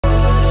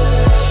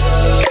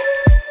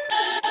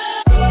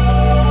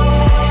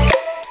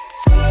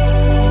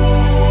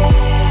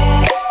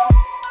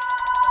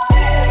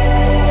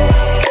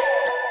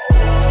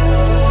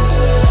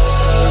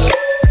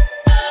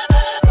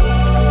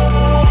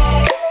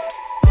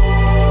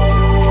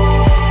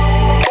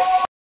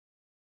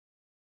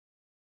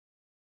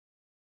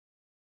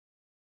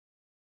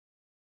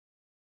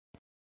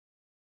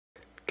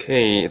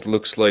Okay, it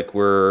looks like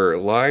we're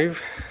live.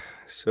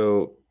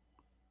 So,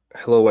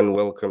 hello and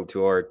welcome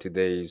to our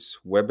today's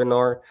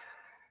webinar.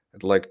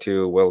 I'd like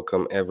to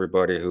welcome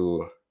everybody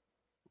who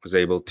was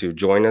able to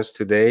join us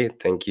today.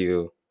 Thank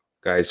you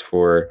guys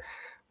for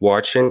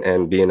watching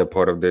and being a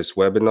part of this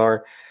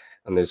webinar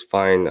on this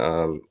fine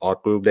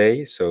autumn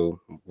day. So,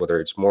 whether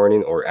it's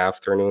morning or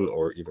afternoon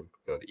or even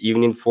the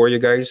evening for you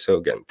guys. So,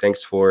 again,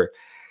 thanks for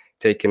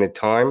taking the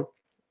time.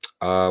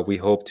 We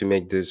hope to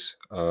make this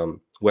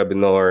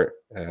webinar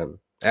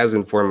as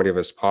informative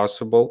as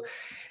possible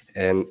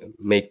and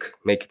make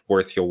it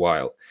worth your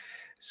while.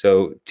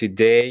 So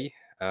today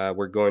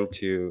we're going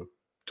to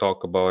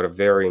talk about a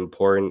very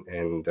important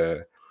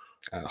and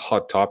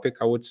hot topic,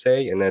 I would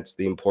say, and that's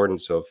the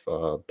importance of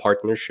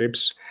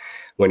partnerships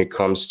when it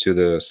comes to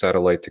the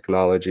satellite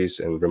technologies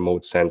and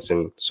remote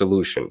sensing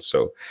solutions.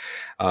 So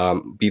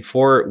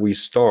before we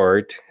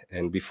start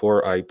and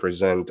before I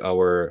present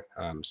our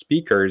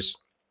speakers,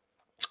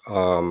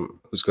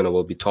 who's going to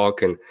will be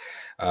talking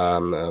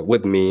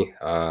with me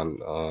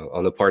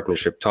on the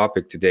partnership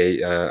topic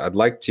today. I'd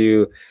like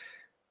to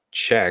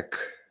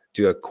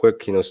do a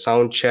quick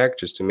sound check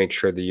just to make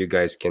sure that you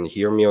guys can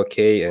hear me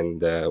okay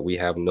and we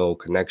have no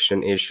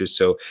connection issues.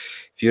 So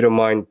if you don't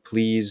mind,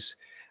 please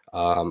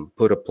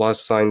put a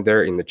plus sign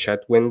there in the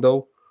chat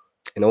window.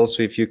 And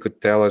also if you could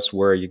tell us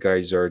where you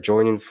guys are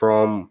joining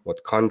from,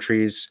 what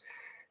countries,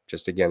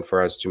 just again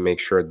for us to make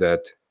sure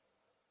that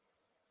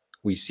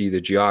we see the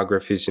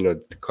geographies,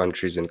 the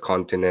countries and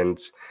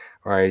continents.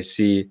 All right, I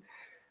see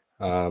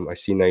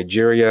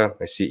Nigeria,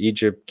 I see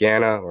Egypt,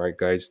 Ghana. All right,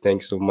 guys,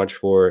 thanks so much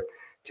for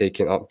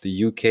taking up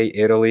the UK,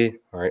 Italy.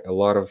 All right, a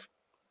lot of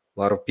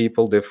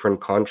people,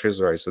 different countries.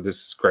 All right, so this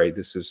is great.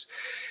 This is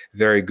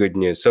very good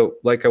news. So,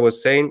 like I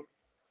was saying,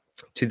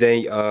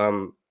 today,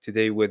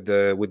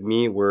 with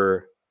me,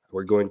 we're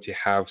going to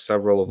have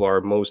several of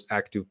our most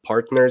active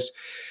partners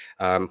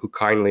who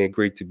kindly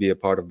agreed to be a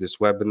part of this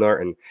webinar,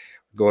 and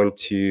I'm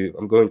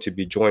going to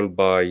be joined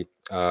by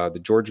the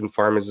Georgian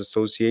Farmers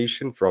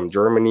Association from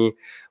Germany.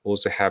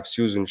 Also have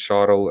Susanne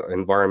Schödel,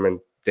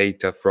 environment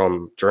data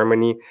from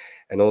Germany,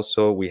 and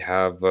also we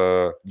have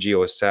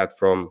GeoSAT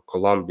from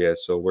Colombia.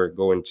 So we're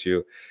going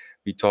to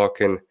be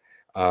talking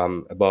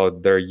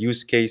about their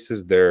use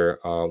cases, their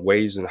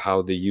ways and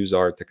how they use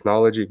our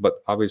technology. But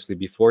obviously,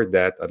 before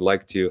that, I'd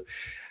like to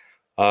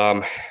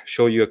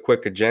show you a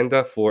quick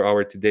agenda for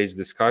our today's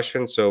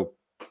discussion. So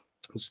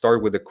we'll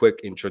start with a quick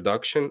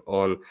introduction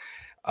on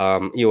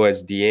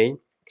EOSDA,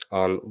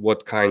 on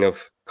what kind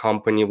of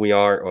company we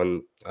are,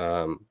 on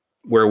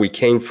where we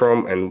came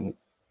from, and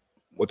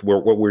what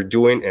we're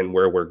doing and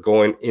where we're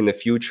going in the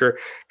future,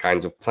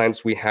 kinds of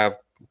plans we have.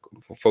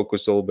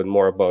 Focus a little bit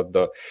more about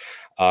the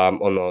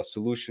on the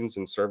solutions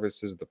and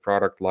services, the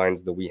product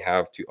lines that we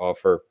have to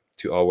offer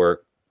to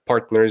our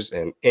partners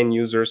and end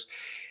users.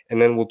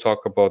 And then we'll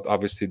talk about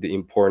obviously the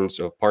importance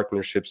of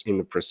partnerships in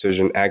the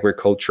precision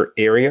agriculture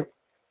area.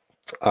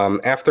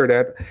 After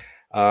that,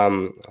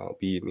 I'll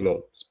be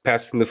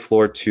passing the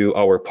floor to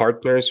our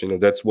partners.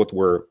 That's what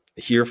we're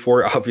here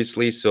for,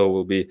 obviously. So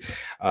we'll be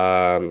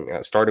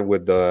starting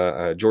with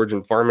the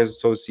Georgian Farmers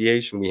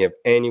Association. We have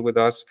Annie with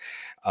us.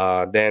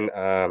 Then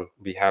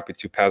be happy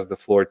to pass the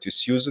floor to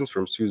Susanne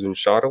from Susanne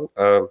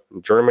Schödel,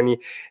 Germany.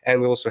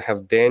 And we also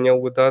have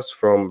Daniel with us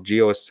from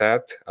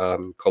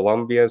GeoSAT,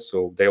 Colombia.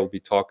 So they'll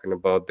be talking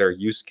about their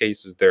use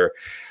cases, their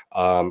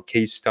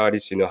case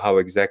studies, how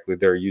exactly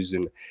they're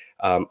using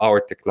our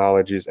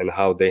technologies and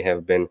how they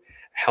have been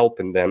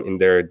helping them in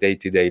their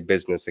day-to-day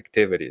business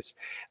activities.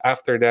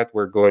 After that,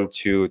 we're going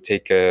to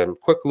take a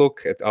quick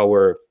look at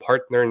our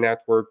partner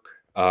network,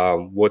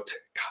 what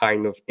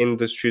kind of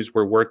industries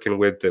we're working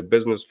with, the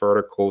business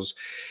verticals,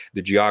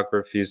 the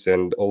geographies,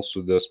 and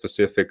also the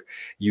specific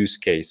use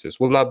cases.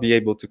 We'll not be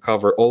able to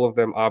cover all of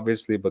them,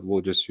 obviously, but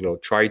we'll just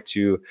try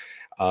to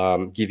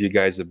give you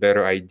guys a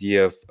better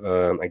idea of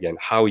again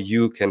how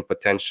you can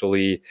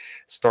potentially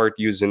start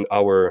using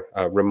our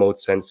remote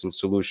sensing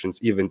solutions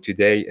even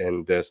today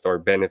and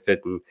start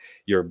benefiting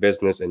your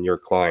business and your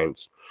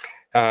clients.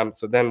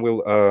 So then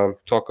we'll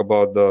talk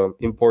about the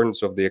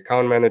importance of the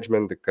account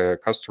management, the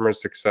customer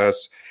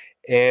success,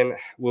 and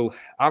we'll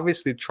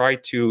obviously try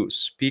to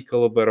speak a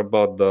little bit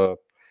about the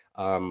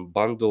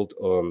bundled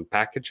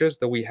packages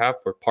that we have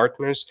for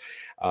partners.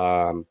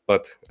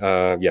 But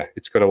yeah,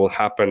 will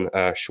happen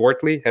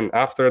shortly. And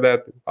after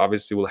that,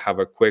 obviously, we'll have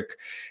a quick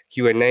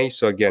Q&A.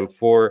 So again,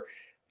 for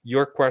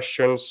your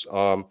questions,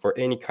 for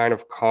any kind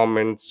of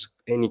comments,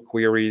 any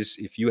queries,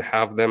 if you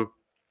have them,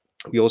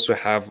 we also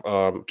have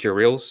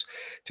Kirill's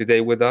today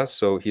with us.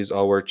 So he's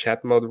our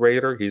chat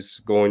moderator. He's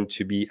going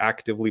to be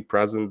actively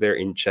present there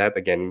in chat.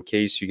 Again, in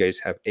case you guys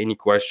have any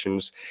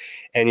questions,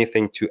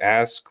 anything to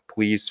ask,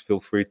 please feel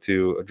free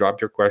to drop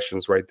your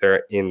questions right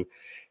there in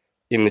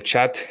the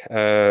chat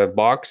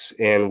box,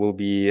 and we'll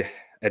be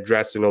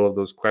addressing all of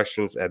those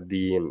questions at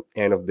the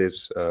end of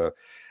this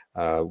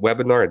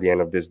webinar, at the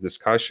end of this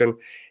discussion.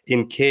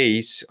 In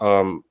case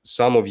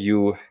some of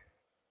you,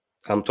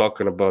 I'm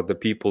talking about the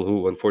people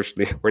who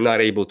unfortunately were not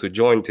able to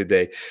join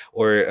today,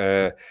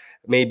 or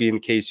maybe in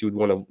case you would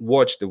want to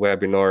watch the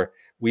webinar,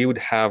 we would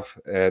have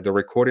the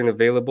recording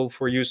available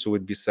for you. So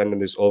we'd be sending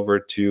this over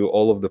to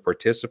all of the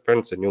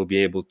participants, and you'll be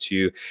able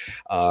to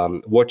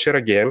watch it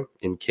again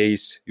in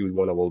case you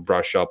want to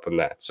brush up on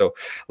that. So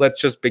let's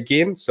just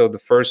begin. So the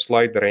first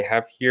slide that I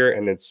have here,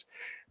 and it's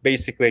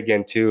basically,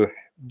 again, to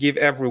give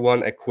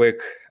everyone a quick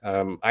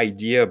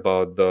idea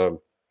about the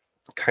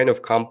kind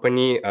of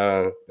company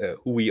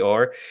who we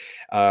are.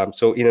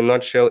 So in a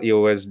nutshell,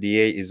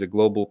 EOSDA is a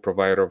global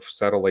provider of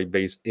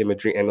satellite-based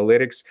imagery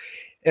analytics,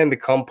 and the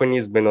company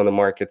has been on the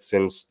market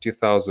since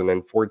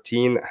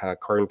 2014.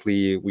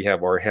 Currently, we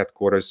have our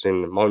headquarters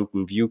in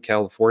Mountain View,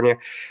 California,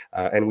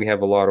 and we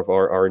have a lot of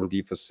our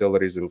R&D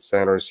facilities and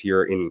centers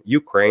here in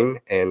Ukraine.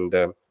 And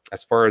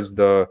as far as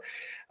the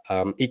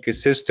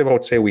ecosystem, I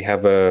would say we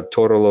have a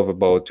total of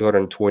about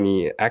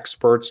 220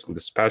 experts,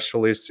 the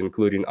specialists,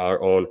 including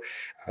our own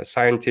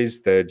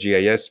scientists, the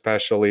GIS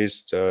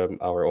specialists,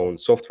 our own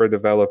software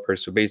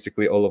developers. So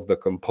basically all of the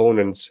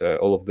components,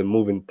 all of the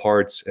moving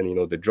parts,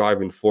 and the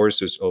driving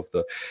forces of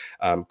the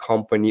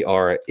company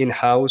are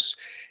in-house,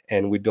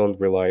 and we don't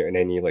rely on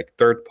any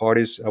third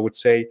parties, I would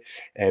say.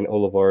 And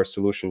all of our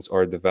solutions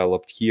are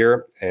developed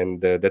here,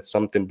 and that's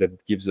something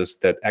that gives us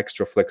that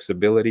extra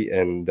flexibility,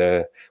 and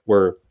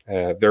we're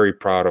very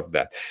proud of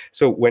that.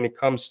 So when it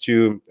comes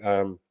to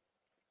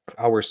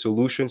our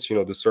solutions,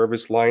 the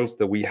service lines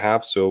that we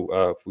have. So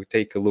if we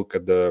take a look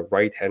at the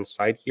right hand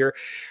side here,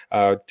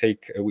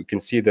 we can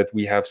see that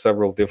we have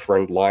several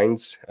different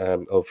lines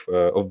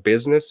of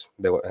business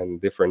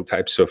and different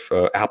types of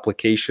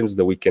applications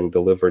that we can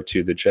deliver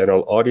to the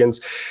general audience.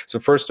 So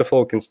first of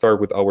all, we can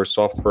start with our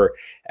software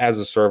as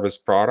a service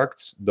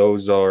products.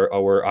 Those are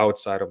our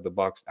outside of the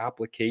box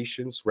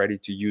applications, ready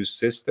to use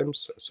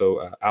systems.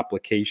 So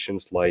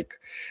applications like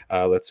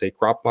let's say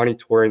crop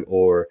monitoring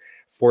or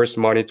forest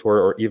monitor,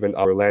 or even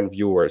our land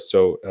viewer.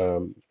 So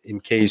in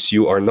case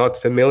you are not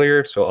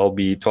familiar, so I'll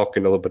be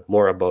talking a little bit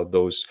more about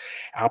those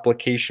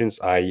applications.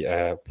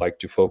 I like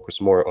to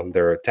focus more on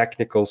their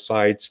technical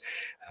sides,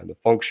 the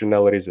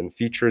functionalities and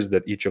features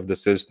that each of the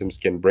systems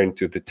can bring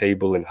to the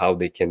table and how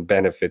they can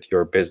benefit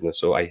your business.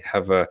 So I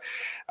have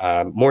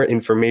more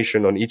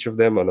information on each of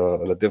them on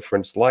a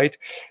different slide.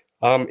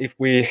 If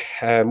we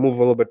move a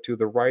little bit to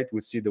the right, we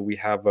see that we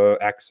have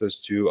access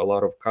to a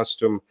lot of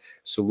custom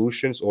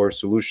solutions or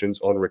solutions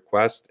on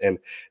request, and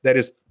that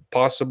is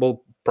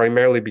possible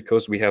primarily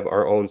because we have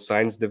our own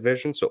science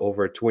division, so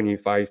over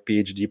 25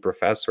 PhD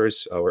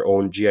professors, our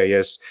own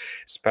GIS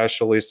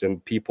specialists,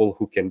 and people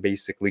who can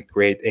basically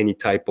create any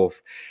type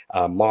of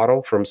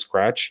model from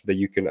scratch that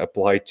you can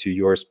apply to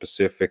your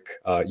specific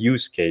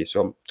use case. So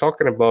I'm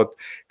talking about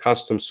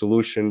custom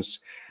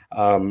solutions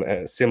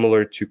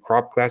similar to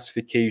crop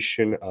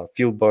classification,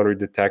 field boundary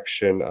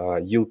detection,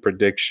 yield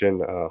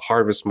prediction,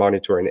 harvest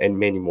monitoring, and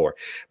many more.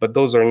 But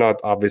those are not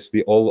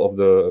obviously all of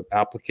the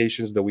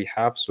applications that we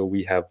have. So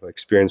we have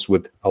experience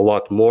with a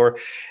lot more,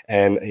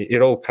 and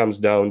it all comes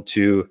down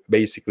to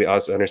basically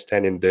us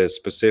understanding the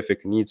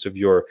specific needs of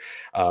your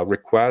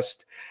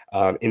request.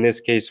 In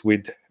this case,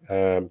 we'd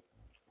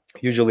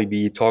usually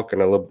be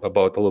talking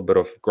about a little bit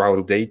of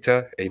ground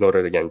data in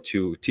order, again,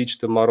 to teach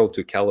the model,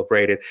 to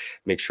calibrate it,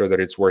 make sure that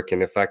it's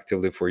working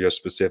effectively for your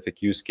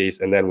specific use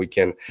case, and then we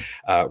can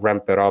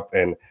ramp it up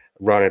and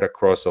run it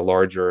across a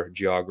larger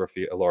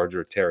geography, a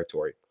larger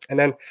territory. And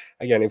then,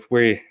 again, if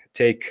we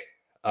take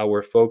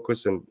our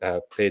focus and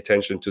pay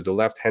attention to the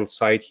left-hand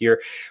side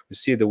here, we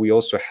see that we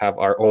also have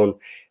our own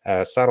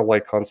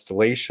satellite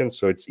constellation.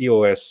 So it's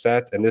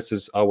EOSAT, and this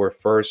is our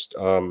first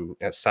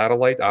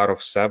satellite out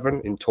of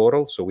 7 in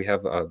total. So we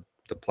have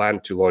the plan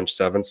to launch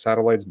 7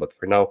 satellites, but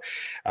for now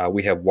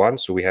we have 1.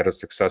 So we had a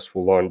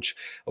successful launch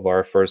of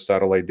our first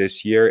satellite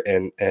this year,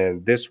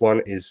 and this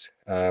one is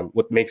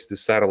what makes the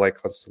satellite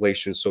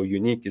constellation so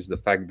unique is the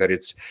fact that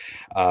it's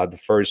the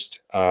first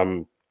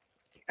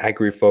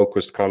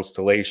agri-focused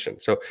constellation.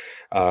 So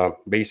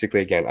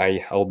basically, again,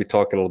 I'll be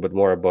talking a little bit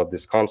more about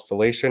this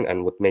constellation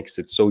and what makes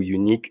it so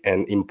unique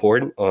and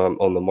important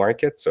on the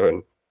market.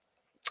 So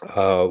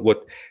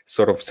what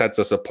sort of sets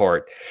us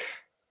apart.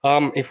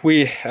 If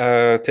we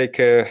take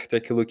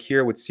a look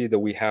here, we'd see that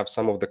we have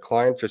some of the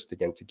clients, just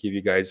again to give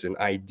you guys an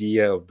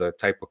idea of the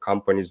type of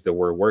companies that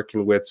we're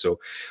working with. So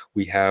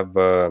we have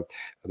the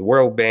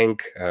World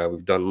Bank.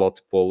 We've done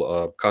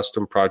multiple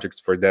custom projects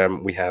for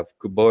them. We have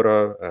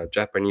Kubota, a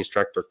Japanese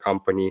tractor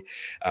company.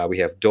 We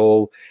have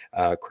Dole,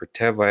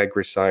 Corteva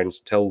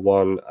AgriScience,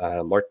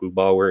 Tel1, Martin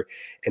Bauer,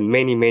 and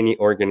many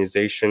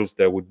organizations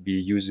that would be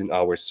using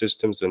our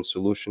systems and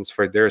solutions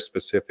for their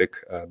specific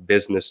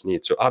business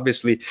needs. So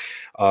obviously,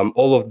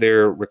 all of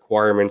their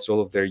requirements, all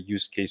of their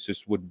use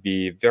cases would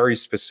be very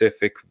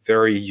specific,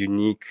 very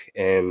unique,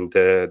 and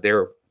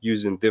they're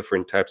using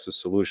different types of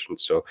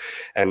solutions. So,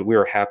 and we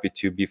are happy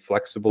to be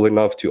flexible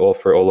enough to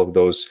offer all of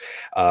those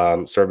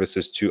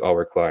services to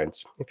our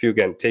clients. If you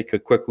again take a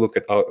quick look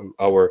at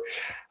our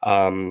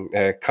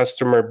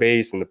customer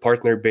base and the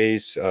partner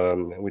base,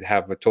 we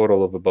have a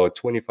total of about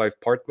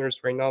 25 partners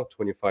right now,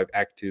 25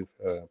 active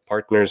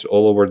partners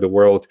all over the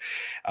world.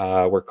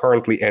 We're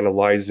currently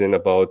analyzing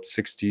about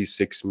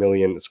 66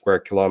 million square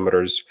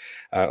kilometers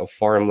of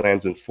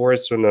farmlands and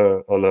forests on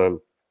a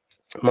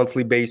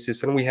monthly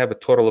basis, and we have a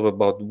total of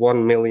about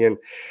 1 million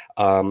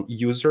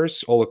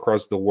users all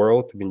across the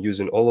world. We've been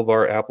using all of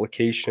our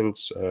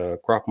applications,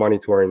 crop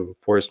monitoring,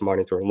 forest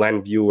monitoring,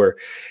 land viewer,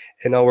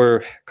 and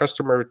our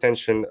customer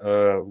retention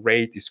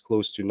rate is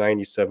close to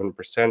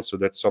 97%. So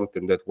that's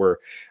something that we're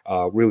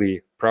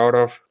really proud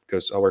of,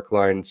 because our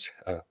clients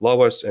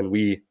love us, and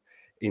we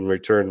in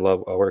return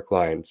love our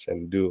clients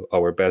and do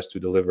our best to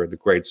deliver the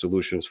great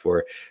solutions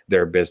for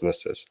their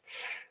businesses.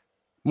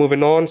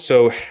 Moving on,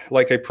 so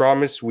like I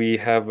promised, we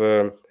have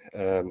a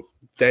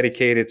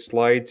dedicated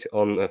slide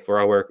on for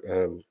our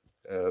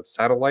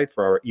satellite,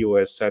 for our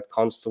EOSDA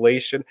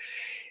constellation.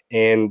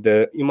 And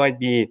you might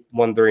be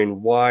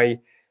wondering, why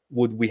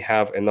would we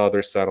have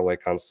another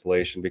satellite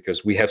constellation?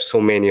 Because we have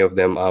so many of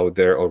them out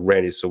there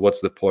already. So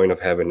what's the point of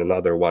having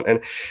another one?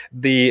 And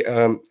the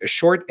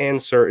short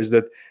answer is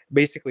that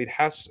basically it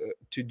has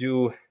to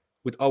do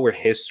with our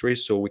history.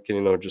 So we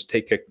can, just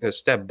take a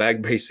step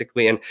back,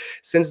 basically. And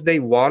since day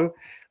one,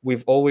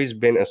 we've always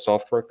been a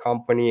software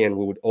company, and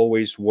we would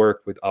always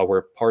work with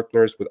our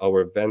partners, with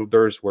our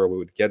vendors, where we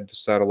would get the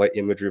satellite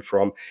imagery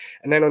from.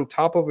 And then on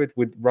top of it,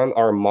 we'd run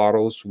our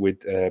models,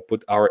 we'd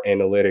put our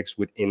analytics,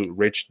 would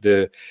enrich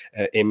the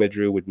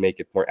imagery, would make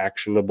it more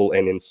actionable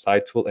and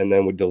insightful, and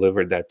then we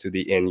deliver that to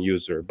the end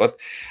user. But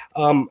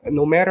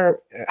no matter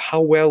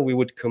how well we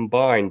would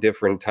combine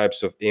different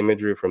types of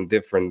imagery from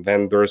different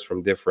vendors,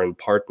 from different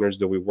partners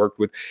that we worked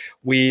with,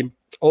 we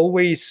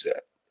always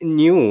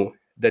knew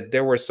that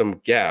there were some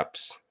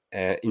gaps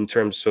in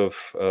terms of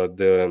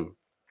the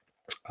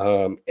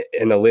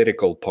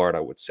analytical part, I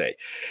would say.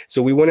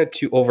 So we wanted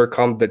to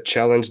overcome the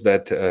challenge,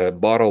 that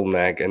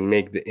bottleneck, and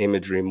make the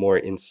imagery more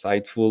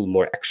insightful,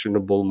 more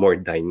actionable, more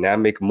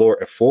dynamic, more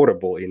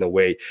affordable in a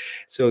way.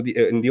 So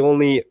the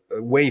only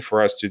way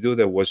for us to do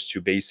that was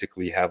to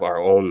basically have our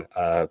own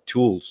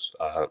tools,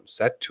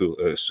 set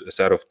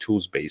of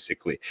tools,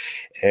 basically.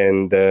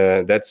 And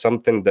that's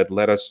something that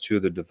led us to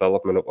the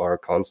development of our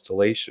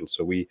constellation.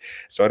 So we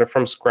started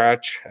from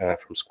scratch,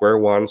 from square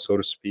one, so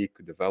to speak,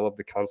 to develop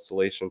the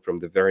constellation from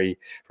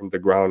the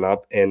ground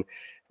up, and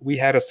we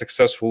had a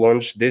successful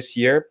launch this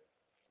year.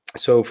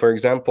 So, for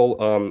example,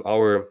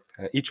 our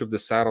each of the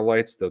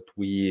satellites that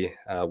we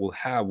will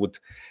have would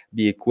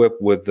be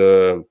equipped with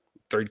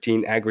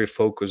 13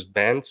 agri-focused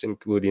bands,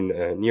 including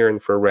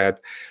near-infrared,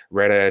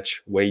 red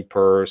edge,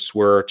 vapor,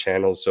 SWIR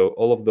channels. So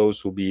all of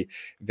those will be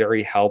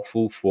very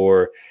helpful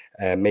for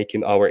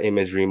making our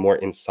imagery more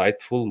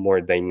insightful,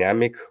 more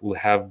dynamic. We'll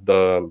have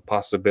the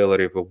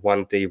possibility of a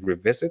one-day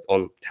revisit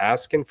on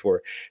tasking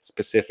for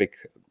specific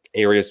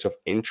areas of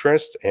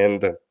interest,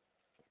 and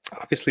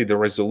obviously the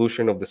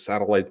resolution of the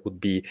satellite would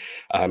be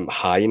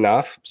high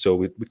enough. So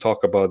we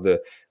talk about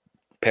the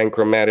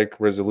panchromatic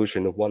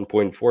resolution of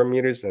 1.4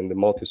 meters and the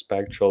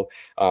multispectral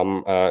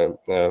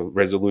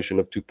resolution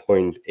of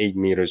 2.8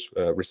 meters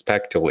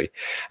respectively.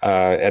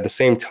 At the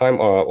same time,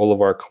 all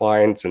of our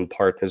clients and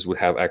partners would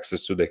have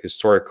access to the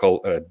historical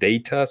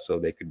data, so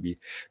they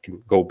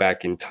can go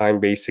back in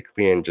time,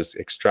 basically, and just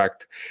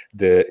extract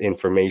the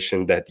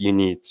information that you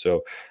need.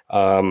 So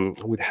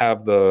we'd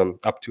have the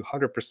up to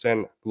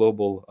 100%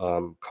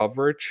 global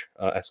coverage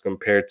as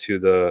compared to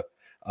the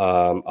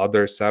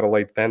other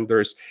satellite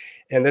vendors.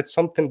 And that's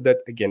something that,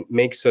 again,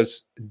 makes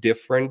us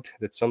different.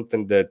 That's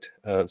something that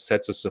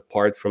sets us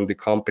apart from the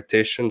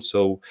competition.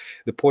 So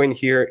the point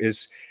here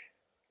is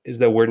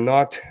that we're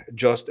not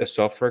just a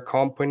software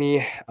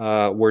company.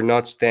 We're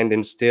not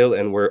standing still,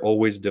 and we're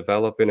always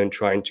developing and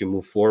trying to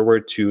move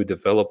forward to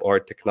develop our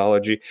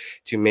technology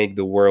to make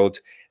the world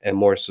a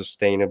more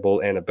sustainable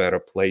and a better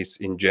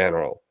place in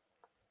general.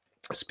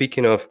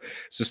 Speaking of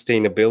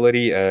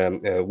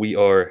sustainability, we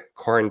are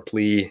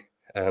currently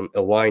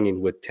aligning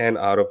with 10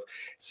 out of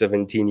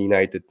 17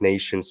 United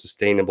Nations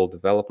Sustainable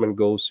Development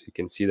Goals. You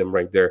can see them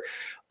right there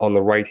on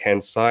the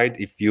right-hand side.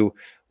 If you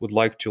would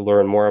like to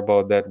learn more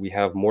about that, we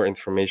have more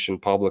information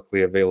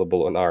publicly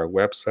available on our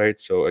website.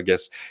 So I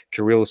guess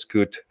Kyrillos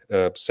could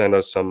send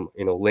us some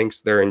links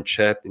there in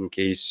chat in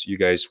case you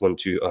guys want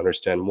to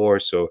understand more.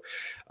 So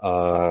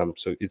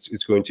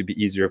it's going to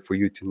be easier for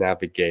you to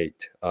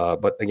navigate.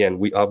 But again,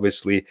 we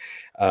obviously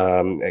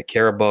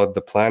care about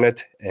the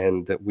planet,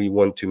 and we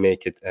want to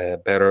make it a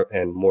better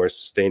and more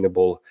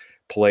sustainable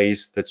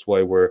place. That's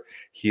why we're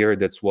here.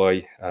 That's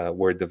why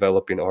we're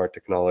developing our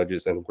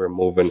technologies, and we're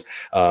moving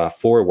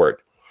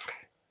forward.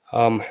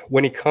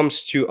 When it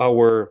comes to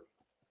our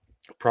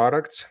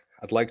products,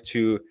 I'd like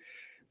to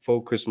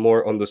focus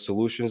more on the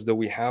solutions that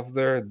we have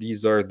there.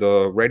 These are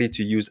the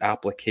ready-to-use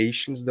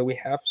applications that we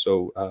have.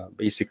 So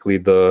basically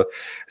the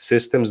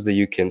systems that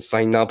you can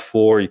sign up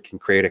for, you can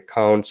create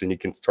accounts, and you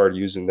can start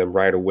using them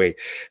right away.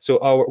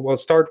 So we'll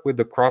start with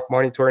the crop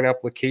monitoring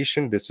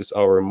application. This is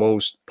our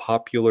most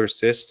popular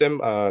system.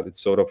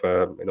 It's sort of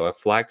a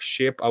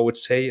flagship, I would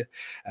say,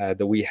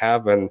 that we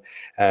have. And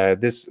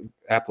this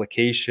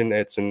application,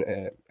 it's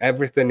an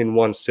everything in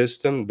one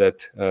system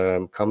that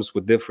comes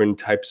with different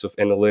types of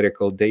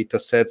analytical data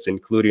sets,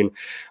 including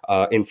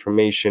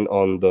information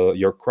on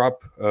your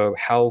crop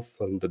health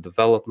and the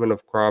development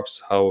of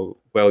crops, how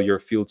well your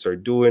fields are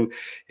doing.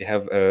 You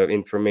have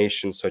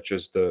information such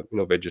as the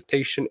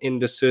vegetation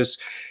indices,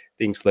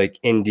 things like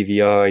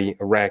NDVI,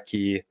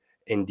 RACI,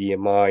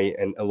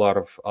 NDMI, and a lot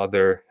of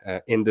other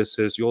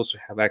indices. You also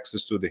have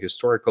access to the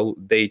historical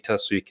data,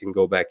 so you can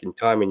go back in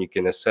time and you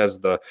can assess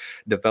the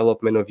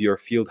development of your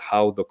field,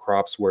 how the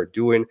crops were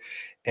doing.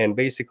 And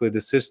basically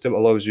the system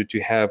allows you to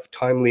have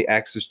timely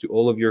access to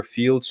all of your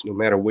fields, no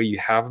matter where you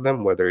have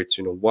them, whether it's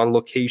one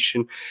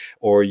location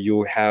or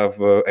you have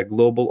a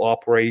global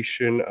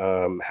operation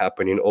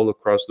happening all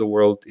across the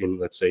world in,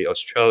 let's say,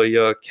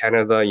 Australia,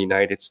 Canada,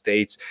 United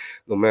States.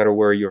 No matter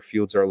where your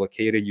fields are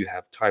located, you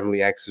have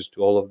timely access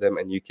to all of them,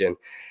 and you can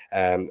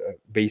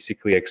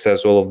basically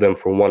access all of them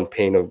from one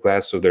pane of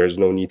glass, so there's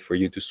no need for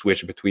you to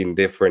switch between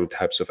different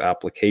types of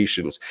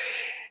applications.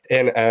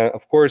 And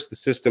of course, the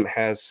system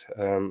has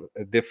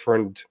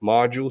different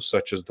modules,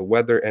 such as the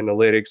weather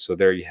analytics. So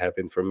there you have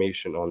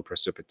information on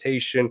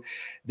precipitation,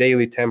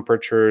 daily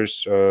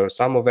temperatures,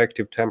 sum of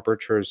active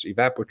temperatures,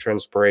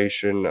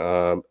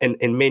 evapotranspiration,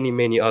 and many,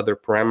 many other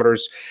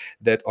parameters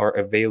that are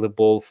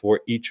available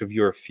for each of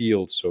your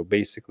fields. So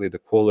basically, the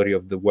quality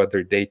of the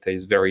weather data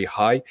is very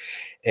high,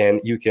 and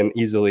you can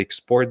easily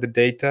export the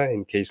data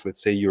in case,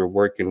 let's say, you're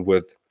working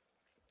with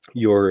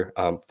your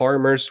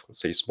farmers,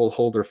 say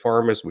smallholder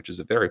farmers, which is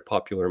a very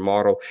popular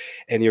model,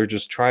 and you're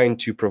just trying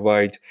to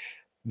provide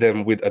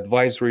them with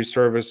advisory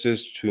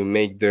services to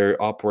make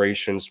their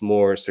operations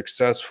more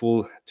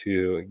successful,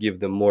 to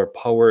give them more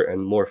power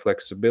and more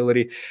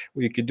flexibility.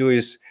 What you could do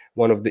is,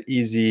 one of the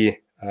easy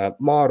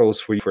models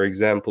for you, for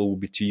example, would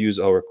be to use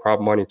our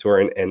crop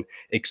monitoring and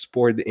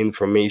export the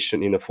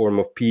information in a form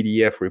of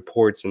PDF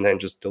reports, and then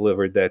just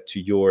deliver that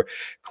to your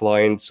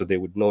clients, so they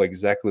would know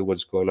exactly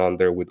what's going on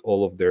there with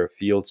all of their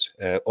fields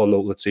on a,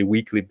 let's say,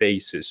 weekly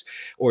basis,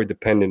 or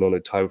depending on the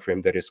time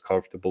frame that is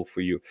comfortable for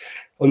you.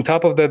 On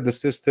top of that, the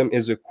system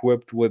is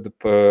equipped with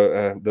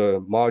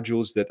the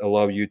modules that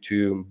allow you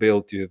to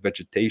build your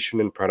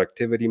vegetation and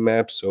productivity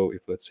maps. So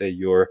if, let's say,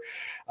 you're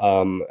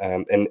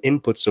an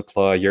input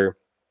supplier,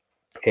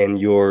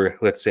 and you're,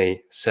 let's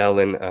say,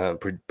 selling,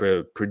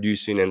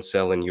 producing and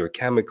selling your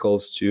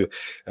chemicals to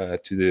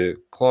the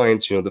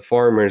clients, the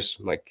farmers,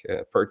 like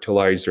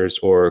fertilizers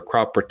or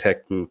crop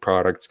protecting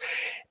products,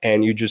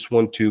 and you just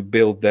want to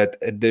build that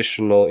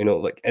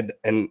additional, like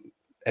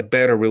a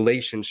better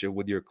relationship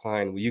with your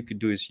client, what you could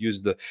do is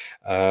use the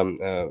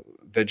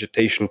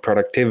vegetation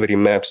productivity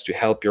maps to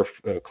help your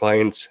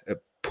clients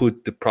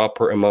put the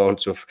proper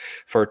amounts of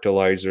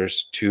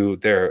fertilizers to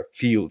their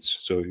fields,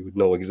 so you would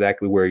know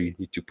exactly where you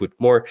need to put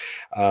more,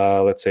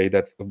 let's say,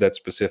 that of that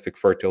specific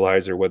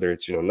fertilizer, whether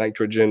it's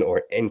nitrogen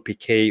or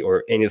NPK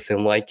or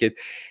anything like it,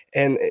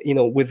 and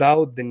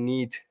without the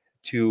need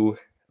to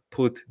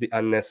put the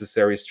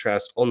unnecessary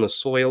stress on the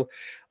soil,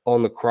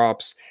 on the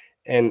crops.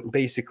 And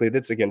basically,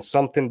 that's, again,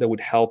 something that would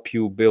help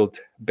you build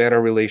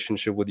better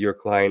relationship with your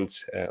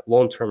clients,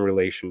 long-term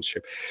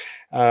relationship.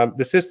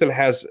 The system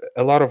has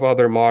a lot of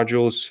other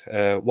modules.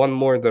 One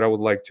more that I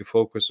would like to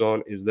focus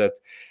on is that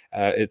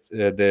it's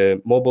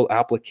the mobile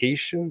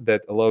application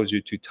that allows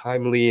you to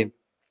timely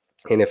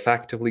and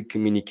effectively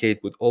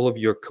communicate with all of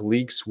your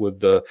colleagues, with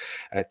the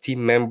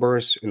team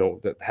members,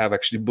 that have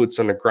actually boots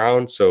on the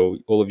ground. So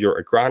all of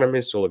your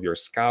agronomists, all of your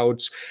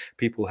scouts,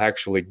 people who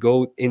actually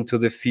go into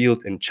the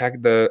field and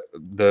check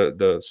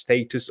the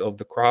status of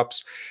the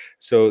crops.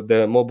 So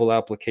the mobile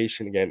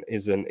application, again,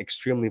 is an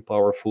extremely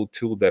powerful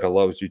tool that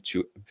allows you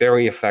to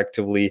very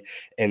effectively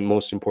and,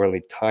 most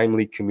importantly,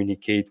 timely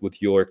communicate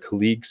with your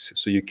colleagues,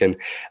 so you can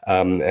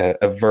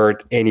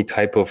avert any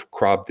type of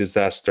crop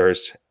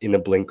disasters in a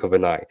blink of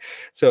an eye.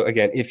 So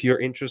again, if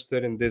you're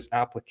interested in this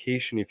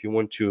application, if you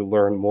want to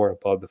learn more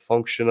about the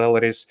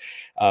functionalities,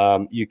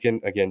 you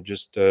can, again,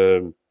 just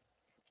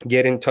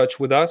get in touch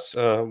with us.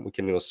 We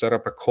can set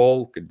up a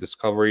call,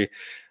 discovery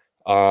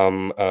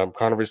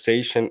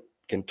conversation,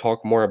 can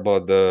talk more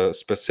about the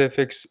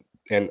specifics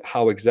and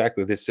how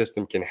exactly this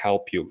system can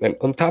help you. And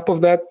on top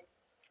of that,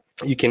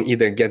 you can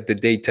either get the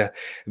data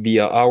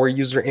via our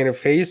user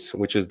interface,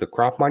 which is the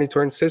crop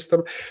monitoring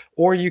system,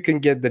 or you can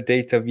get the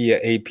data via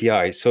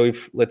API. So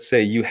if, let's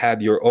say, you had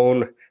your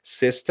own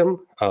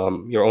system,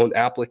 your own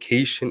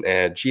application,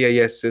 a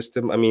GIS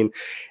system,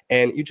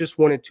 and you just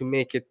wanted to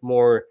make it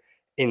more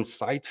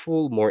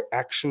insightful, more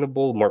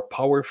actionable, more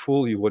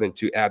powerful, you wanted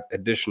to add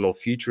additional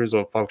features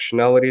and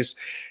functionalities,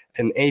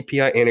 An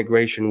API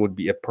integration would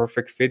be a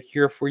perfect fit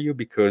here for you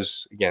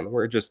because, again,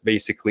 we're just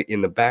basically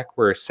in the back,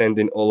 we're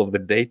sending all of the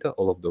data,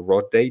 all of the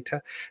raw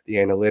data, the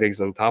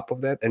analytics on top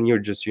of that, and you're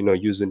just,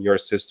 using your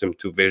system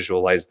to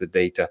visualize the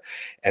data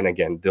and,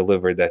 again,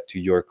 deliver that to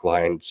your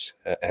clients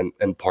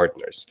and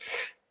partners.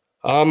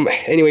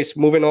 Anyways,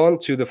 moving on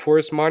to the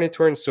forest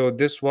monitoring. So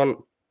this one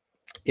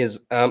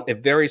is a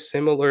very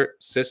similar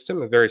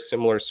system, a very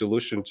similar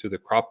solution to the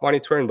crop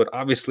monitoring, but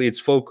obviously its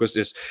focus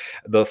is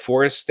the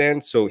forest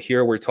stand. So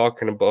here we're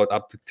talking about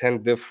up to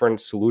 10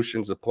 different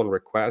solutions upon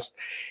request.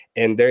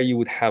 And there you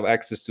would have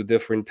access to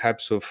different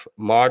types of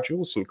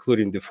modules,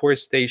 including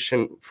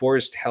deforestation,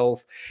 forest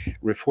health,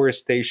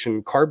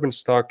 reforestation, carbon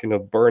stock,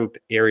 burnt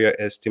area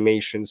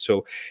estimation.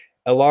 So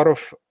a lot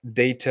of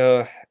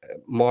data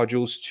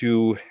modules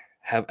to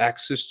have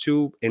access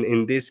to, and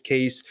in this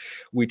case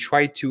we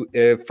try to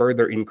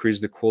further increase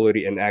the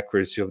quality and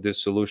accuracy of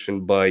this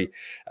solution by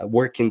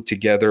working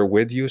together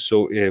with you.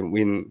 So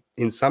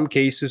in some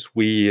cases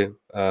we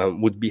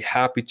would be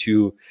happy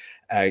to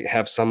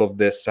have some of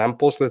the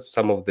samples,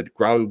 some of the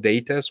ground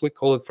data, as we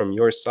call it, from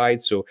your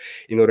side. So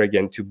in order,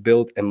 again, to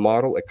build a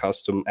model, a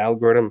custom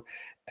algorithm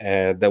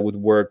that would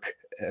work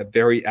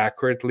very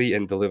accurately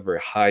and deliver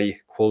high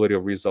quality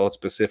of results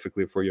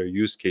specifically for your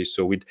use case.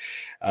 So we'd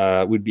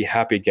be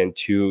happy, again,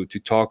 to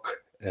talk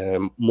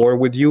more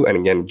with you and,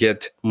 again,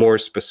 get more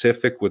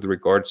specific with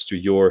regards to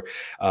your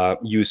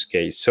use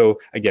case. So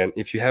again,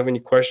 if you have any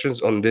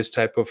questions on this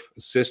type of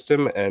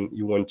system and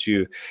you want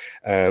to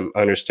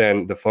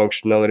understand the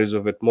functionalities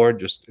of it more,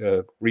 just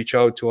reach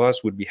out to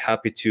us. We'd be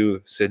happy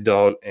to sit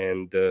down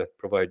and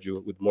provide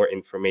you with more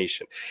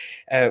information.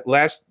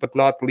 Last but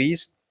not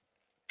least,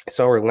 it's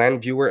our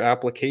land viewer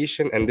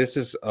application, and this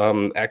is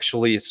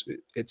actually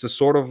it's a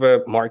sort of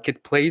a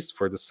marketplace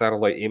for the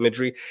satellite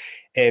imagery.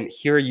 And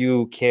here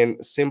you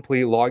can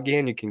simply log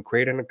in, you can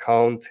create an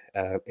account,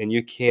 and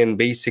you can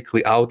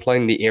basically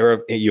outline the area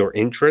of your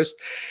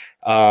interest.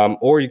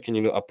 Or you can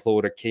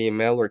upload a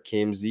KML or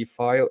KMZ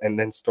file and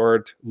then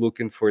start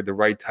looking for the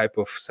right type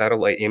of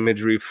satellite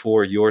imagery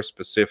for your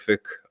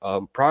specific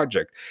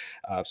project.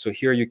 So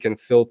here you can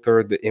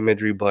filter the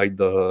imagery by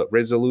the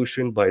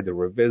resolution, by the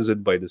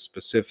revisit, by the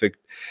specific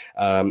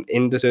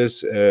indices,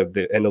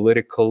 the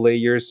analytical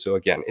layers. So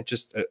again, it's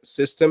just a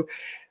system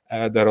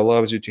that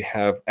allows you to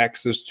have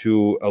access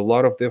to a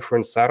lot of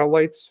different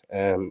satellites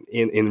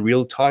in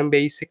real time,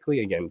 basically.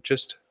 Again,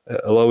 just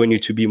allowing you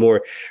to be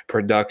more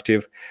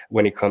productive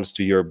when it comes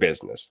to your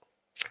business.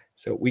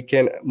 So we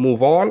can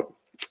move on,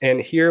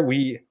 and here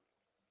we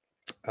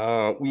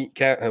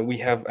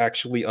have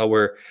actually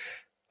our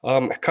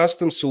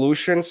custom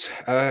solutions.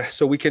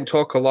 So we can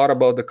talk a lot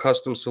about the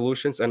custom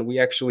solutions, and we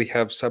actually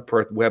have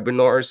separate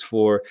webinars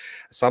for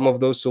some of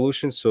those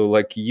solutions. So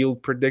like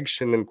yield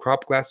prediction and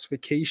crop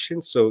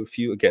classification. So if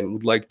you, again,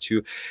 would like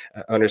to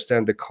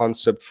understand the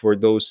concept for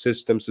those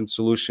systems and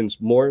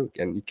solutions more,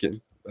 and you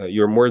can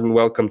you're more than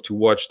welcome to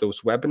watch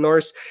those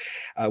webinars.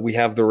 We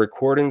have the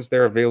recordings.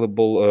 They're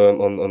available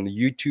on the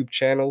YouTube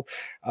channel.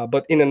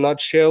 But in a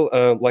nutshell,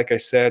 like I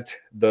said,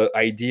 the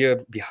idea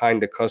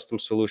behind the custom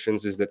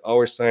solutions is that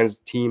our science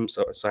teams,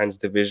 our science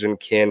division,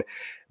 can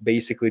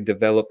basically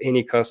develop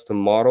any custom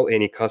model,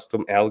 any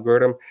custom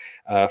algorithm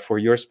for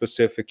your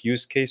specific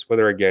use case,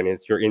 whether, again,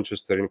 if you're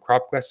interested in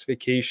crop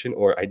classification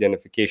or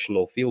identification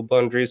of field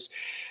boundaries.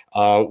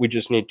 We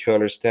just need to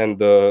understand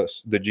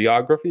the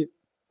geography,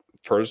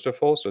 first of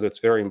all. So that's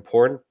very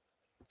important,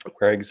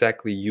 where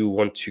exactly you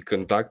want to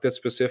conduct that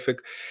specific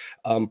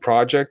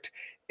project.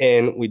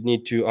 And we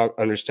need to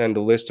understand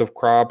the list of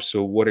crops.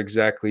 So what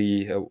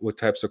exactly, what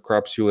types of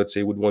crops you, let's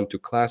say, would want to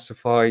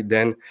classify.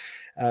 Then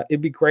it'd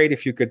be great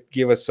if you could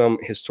give us some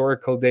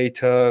historical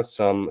data,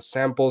 some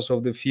samples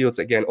of the fields.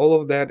 Again, all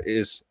of that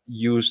is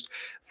used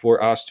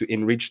for us to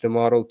enrich the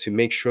model, to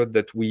make sure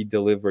that we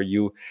deliver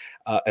you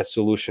a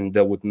solution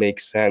that would make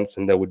sense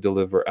and that would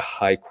deliver a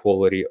high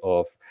quality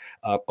of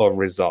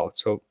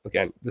results. So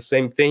again, the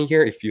same thing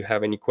here. If you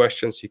have any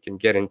questions, you can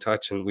get in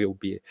touch and we'll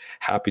be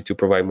happy to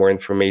provide more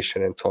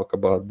information and talk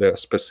about the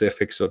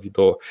specifics of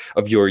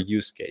your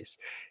use case.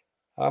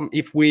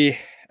 If we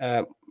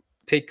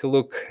take a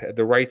look at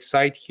the right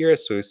side here,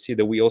 so you see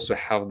that we also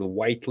have the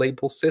white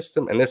label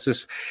system, and this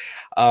is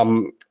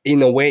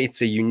in a way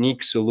it's a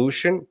unique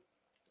solution.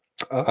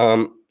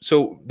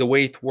 So the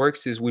way it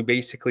works is we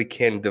basically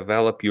can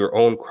develop your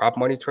own crop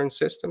monitoring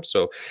system.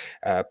 So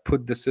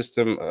put the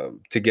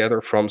system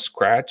together from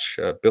scratch,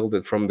 build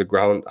it from the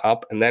ground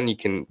up, and then you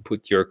can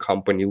put your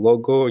company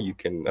logo, you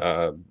can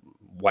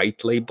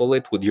white label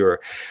it with your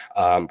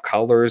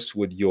colors,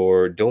 with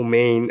your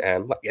domain,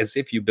 and like as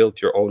if you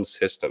built your own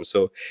system.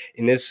 So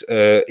in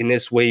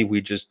this way,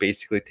 we just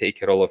basically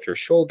take it all off your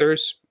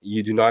shoulders.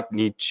 You do not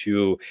need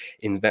to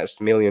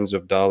invest millions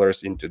of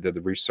dollars into the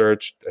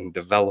research and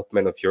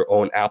development of your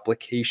own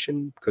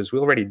application, because we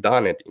already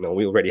done it.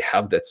 We already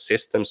have that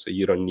system, so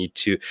you don't need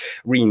to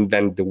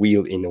reinvent the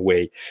wheel in a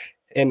way.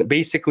 And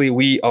basically,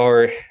 we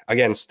are,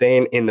 again,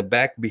 staying in the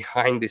back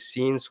behind the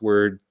scenes.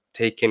 We're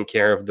taking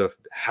care of the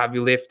heavy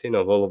lifting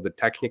of all of the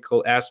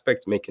technical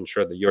aspects, making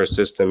sure that your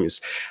system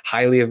is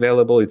highly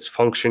available, it's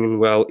functioning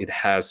well, it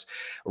has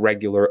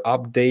regular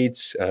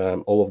updates,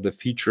 all of the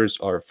features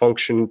are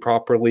functioning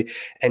properly,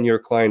 and your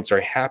clients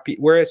are happy.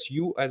 Whereas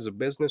you as a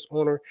business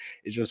owner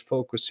is just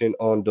focusing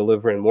on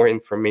delivering more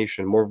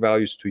information, more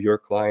values to your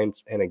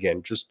clients, and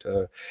again, just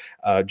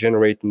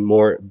generating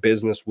more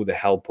business with the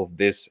help of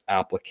this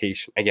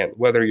application. Again,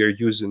 whether you're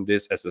using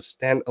this as a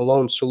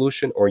standalone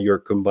solution or you're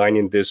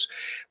combining this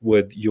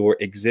with your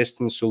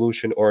existing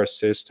solution or a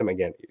system,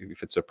 again,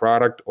 if it's a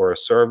product or a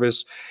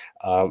service,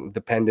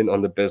 depending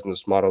on the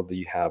business model that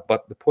you have.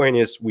 But the point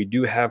is, we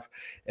do have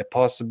a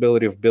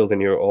possibility of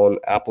building your own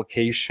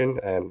application,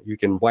 and you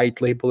can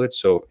white label it,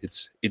 so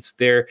it's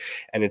there,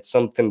 and it's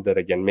something that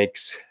again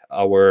makes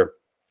our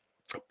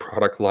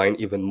product line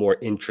even more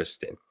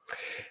interesting.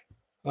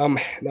 Now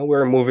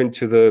we're moving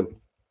to the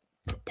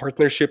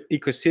partnership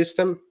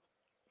ecosystem,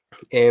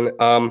 and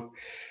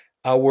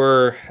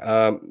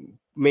our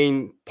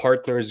main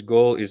partner's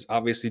goal is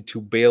obviously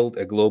to build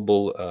a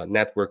global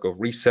network of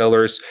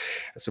resellers,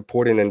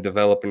 supporting and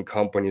developing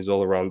companies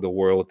all around the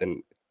world,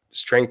 and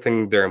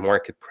strengthening their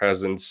market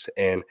presence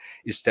and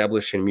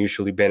establishing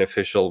mutually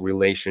beneficial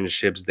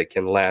relationships that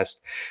can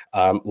last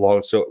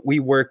long. So we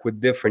work with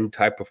different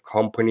type of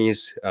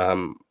companies,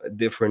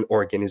 different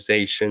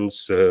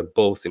organizations,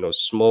 both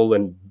small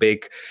and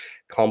big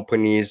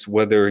companies,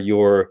 whether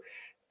you're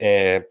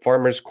a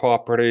farmers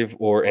cooperative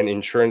or an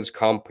insurance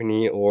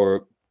company,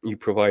 or you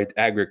provide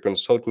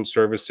agri-consulting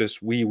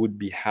services, we would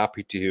be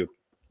happy to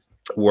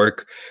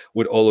work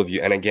with all of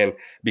you. And again,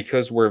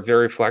 because we're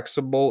very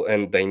flexible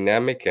and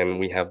dynamic and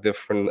we have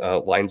different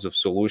lines of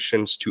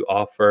solutions to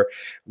offer,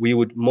 we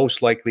would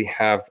most likely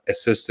have a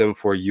system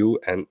for you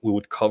and we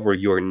would cover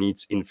your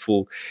needs in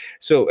full.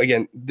 So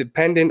again,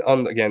 depending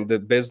on the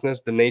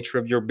business, the nature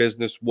of your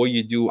business, what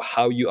you do,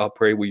 how you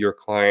operate with your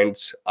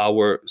clients,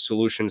 our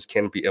solutions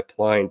can be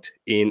applied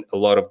in a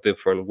lot of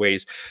different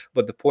ways.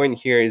 But the point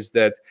here is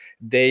that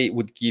they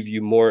would give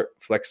you more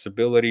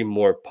flexibility,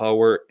 more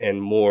power, and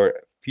more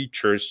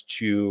features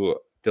to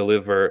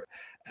deliver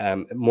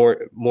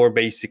more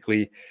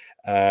basically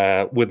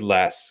with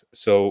less.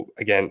 So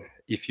again,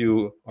 if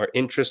you are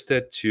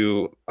interested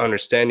to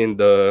understanding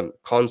the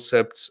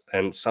concepts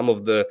and some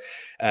of the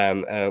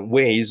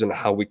ways on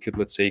how we could,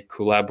 let's say,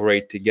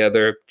 collaborate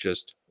together,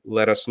 just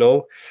let us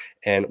know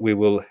and we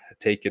will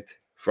take it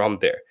from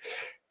there.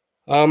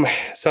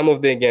 Some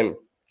of the, again,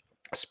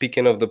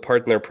 speaking of the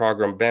partner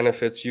program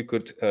benefits, you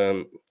could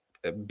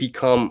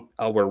become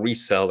our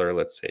reseller,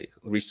 let's say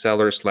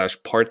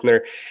reseller /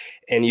 partner,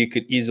 and you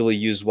could easily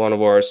use one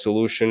of our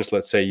solutions.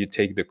 Let's say you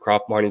take the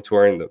crop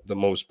monitoring, the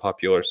most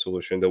popular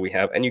solution that we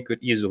have, and you could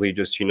easily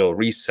just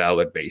resell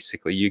it.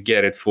 Basically, you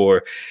get it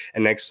for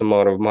an X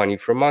amount of money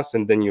from us,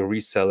 and then you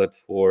resell it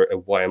for a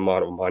Y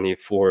amount of money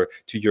to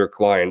your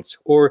clients.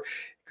 Or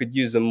could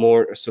use a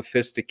more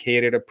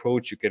sophisticated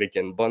approach. You could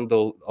again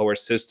bundle our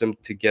system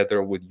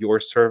together with your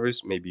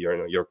service. Maybe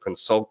your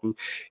consultant.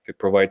 You could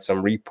provide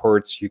some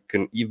reports. You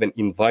can even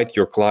invite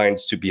your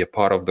clients to be a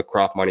part of the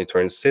crop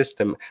monitoring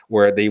system,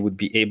 where they would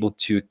be able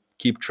to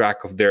keep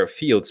track of their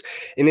fields.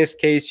 In this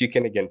case, you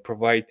can again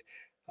provide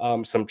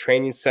some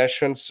training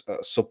sessions,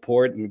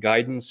 support and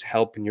guidance,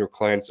 helping your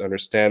clients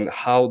understand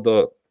how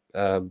the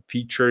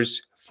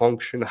features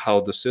function,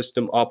 how the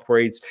system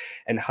operates,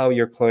 and how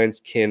your clients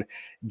can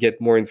get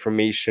more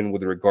information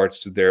with regards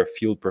to their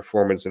field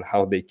performance and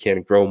how they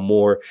can grow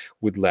more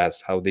with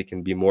less, how they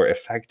can be more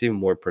effective,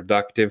 more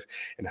productive,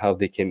 and how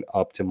they can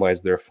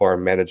optimize their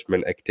farm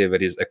management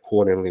activities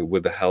accordingly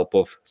with the help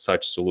of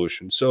such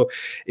solutions. So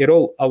it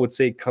all, I would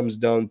say, comes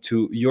down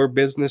to your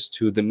business,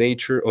 to the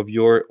nature of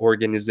your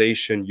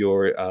organization,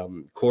 your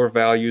core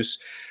values,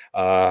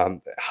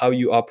 how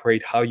you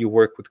operate, how you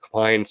work with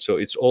clients. So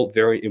it's all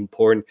very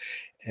important.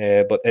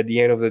 But at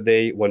the end of the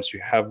day, once you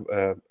have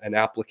an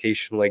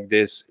application like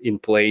this in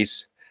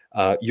place,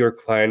 your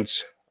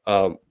clients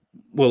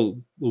will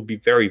be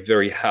very,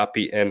 very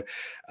happy. And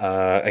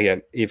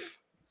again, if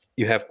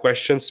you have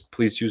questions,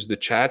 please use the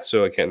chat.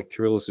 So again,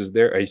 Kyrillos is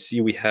there. I see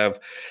we have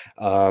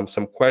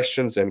some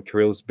questions, and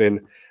Kyrillos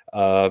been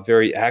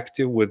very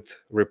active with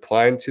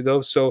replying to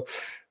those. So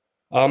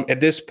at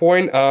this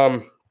point,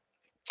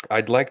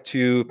 I'd like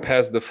to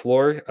pass the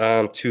floor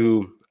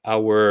to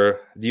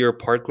our dear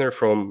partner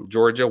from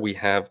Georgia. We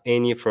have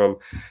Annie from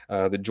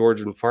the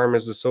Georgian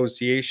Farmers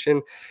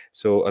Association.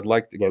 So I'd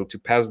like again to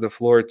pass the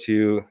floor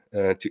to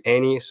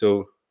Annie.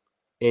 So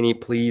Annie,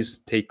 please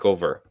take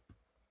over.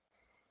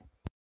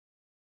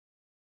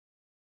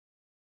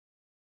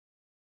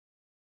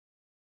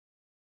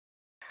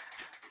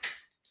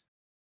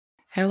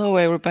 Hello,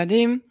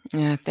 everybody.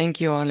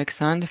 Thank you,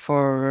 Oleksandr,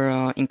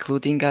 for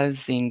including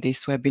us in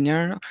this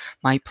webinar.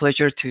 My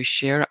pleasure to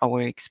share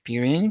our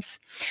experience.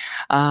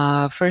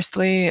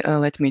 Firstly,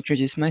 let me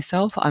introduce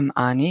myself. I'm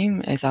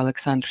Ani. As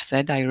Oleksandr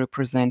said, I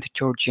represent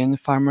Georgian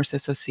Farmers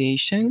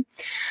Association.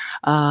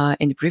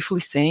 And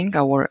briefly saying,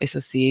 our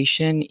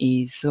association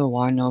is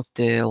one of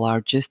the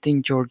largest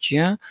in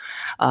Georgia.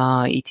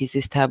 It is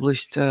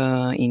established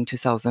in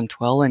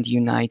 2012 and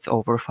unites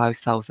over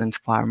 5,000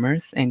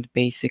 farmers. And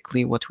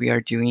basically what we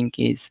are doing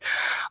is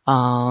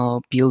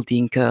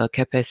building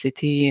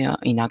capacity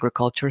in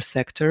agriculture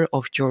sector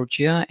of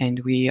Georgia, and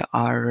we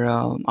are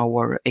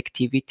our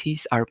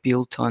activities are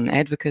built on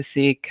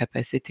advocacy,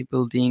 capacity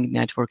building,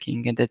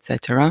 networking, and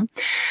etc.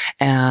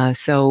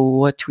 So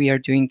what we are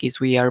doing is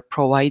we are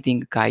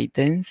providing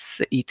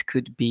guidance. It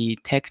could be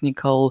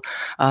technical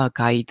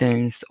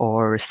guidance,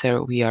 or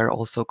we are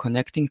also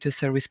connecting to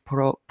service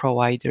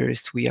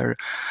providers. We are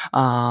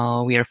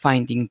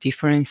finding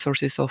different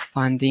sources of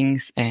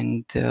fundings,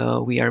 and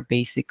we are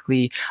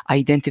basically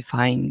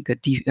identifying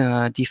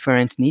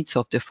different needs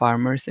of the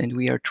farmers, and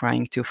we are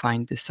trying to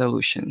find the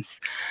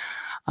solutions.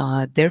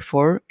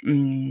 Therefore,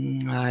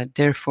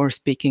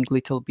 speaking a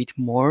little bit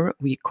more,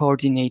 we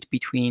coordinate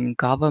between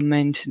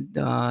government,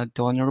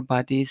 donor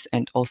bodies,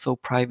 and also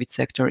private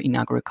sector in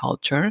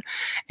agriculture.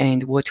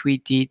 And what we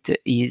did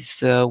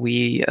is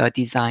we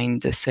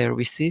designed the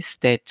services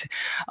that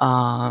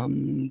are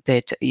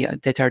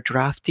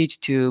drafted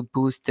to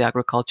boost the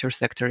agriculture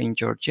sector in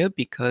Georgia,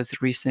 because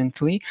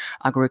recently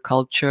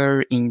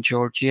agriculture in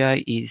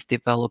Georgia is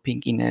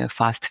developing in a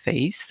fast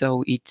phase,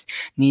 so it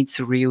needs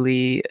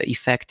really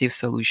effective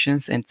solutions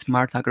and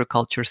smart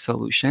agriculture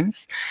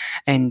solutions.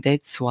 And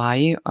that's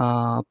why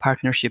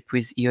partnership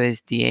with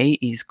EOSDA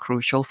is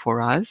crucial for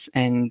us,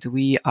 and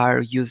we are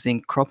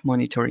using crop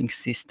monitoring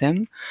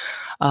system.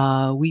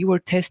 We were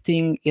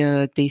testing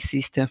this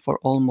system for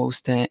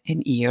almost an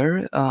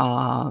year.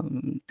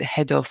 The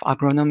head of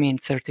agronomy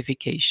and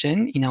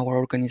certification in our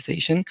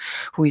organization,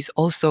 who is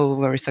also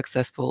a very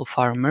successful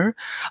farmer,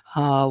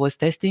 was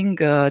testing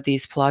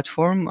this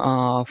platform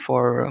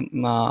for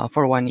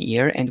 1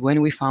 year. And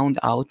when we found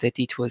out that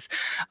it was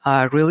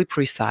really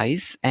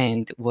precise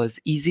and was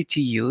easy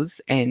to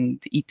use,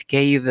 and it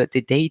gave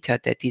the data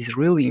that is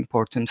really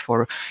important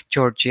for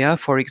Georgia,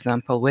 for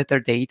example,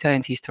 weather data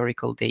and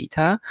historical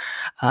data,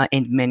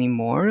 and many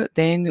more,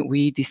 then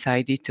we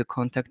decided to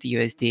contact the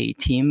USDA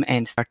team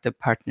and start a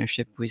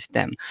partnership with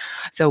them.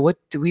 So what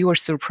we were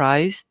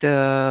surprised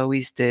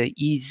with the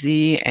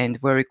easy and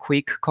very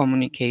quick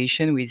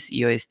communication with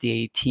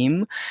USDA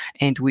team,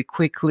 and we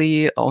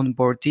quickly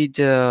onboarded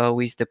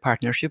with the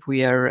partnership.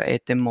 We are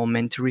at the moment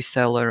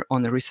reseller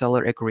on a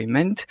reseller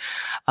agreement,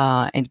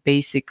 and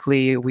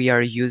basically we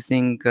are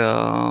using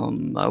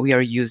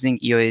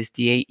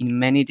USDA in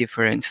many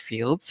different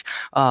fields.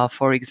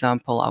 For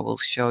example, I will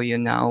show you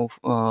now.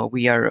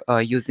 We are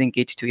using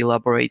it to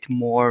elaborate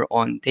more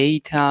on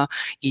data.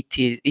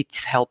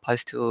 It's help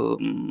us to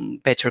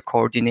better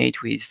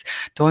coordinate with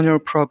donor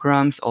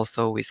programs,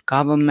 also with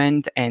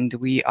government, and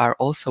we are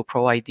also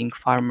providing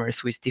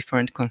farmers with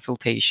different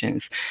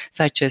consultations,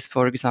 such as,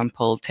 for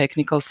example,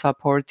 technical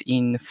support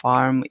in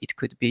farm. It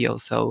could be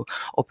also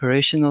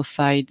operational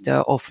side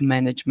of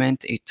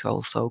management. It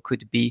also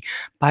could be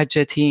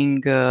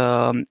budgeting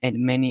and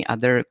many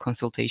other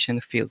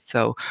consultation fields.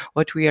 So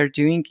what we are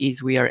doing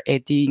is we are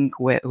adding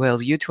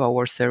value to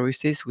our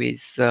services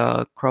with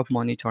crop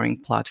monitoring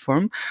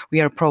platform.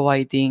 We are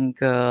providing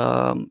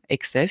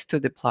access to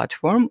the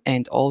platform,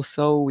 and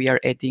also we are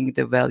adding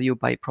the value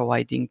by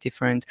providing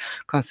different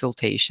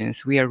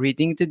consultations. We are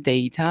reading the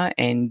data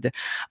and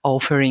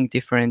offering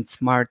different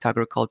smart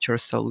agriculture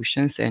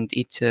solutions, and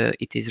it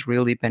is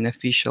really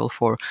beneficial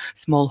for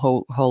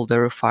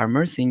smallholder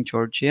farmers in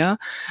Georgia.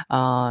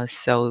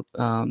 So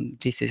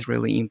this is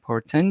really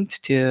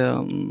important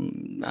to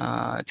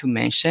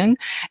mention.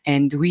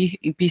 And we,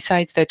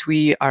 besides that,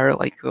 we are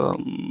like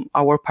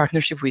our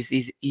partnership with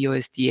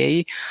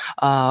EOSDA.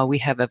 We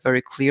have a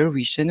very clear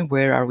vision.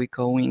 Where are we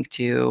going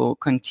to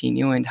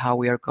continue, and how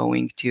we are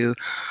going to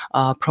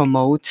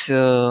promote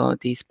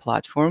this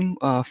platform?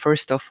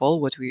 First of all,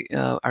 what we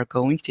are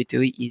going to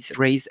do is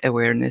raise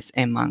awareness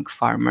among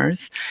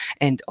farmers,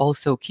 and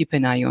also keep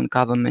an eye on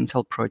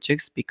governmental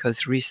projects,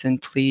 because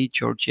recently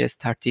Georgia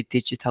started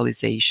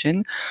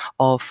digitalization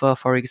of,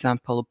 for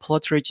example,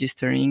 plot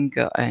registering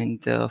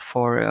and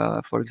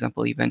for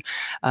example, even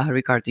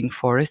regarding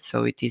forests.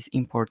 So it is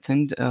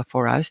important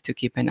for us to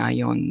keep an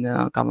eye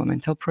on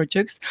governmental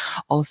projects.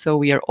 Also,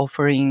 we are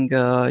offering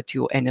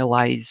to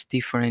analyze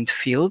different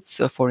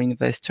fields for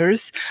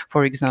investors.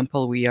 For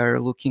example, we are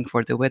looking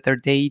for the weather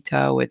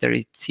data, whether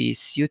it is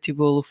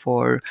suitable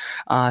for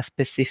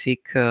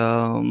specific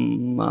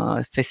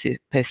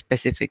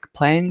specific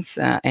plans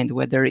and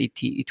whether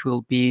it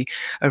will be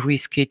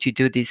risky to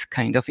do this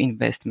kind of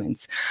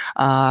investments.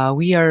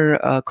 We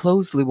are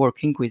closely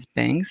working with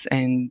banks,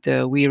 and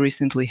we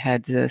recently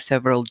had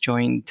several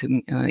joint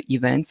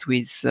events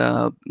with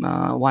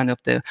one of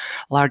the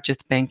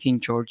largest bank in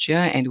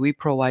Georgia, and we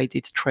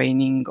provided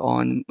training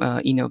on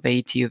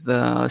innovative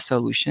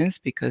solutions,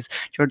 because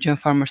Georgian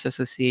Farmers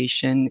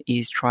Association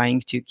is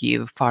trying to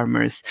give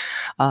farmers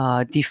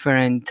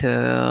different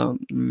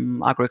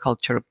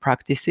agricultural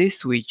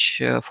practices,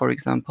 which, for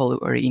example,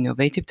 are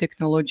innovative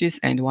technologies,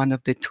 and one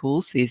of the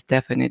tools is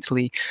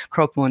definitely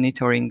crop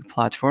monitoring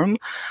platform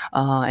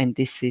and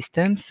this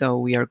system. So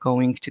we are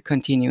going to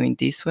continue in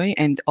this way.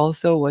 And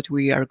also what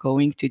we are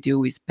going to do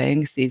with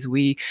banks is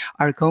we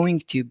are going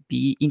to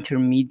be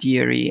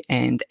intermediary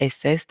and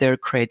assess their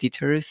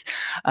creditors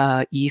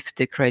if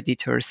the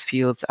creditors'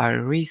 fields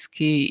are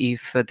risky,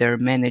 if their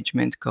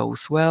management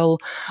goes well.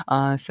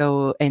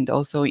 And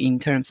also in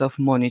terms of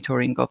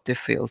monitoring of the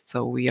fields.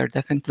 So we are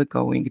definitely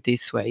going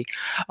this way.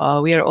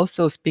 We are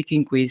also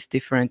speaking with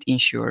different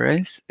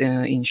insurers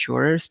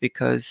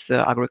because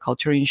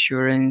agriculture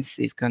insurance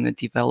is going to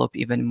develop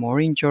even more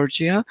in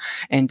Georgia.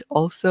 And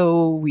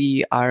also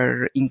we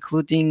are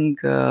including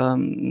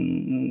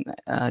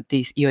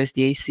this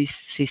EOSDA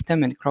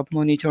system and crop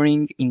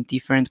monitoring in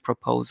different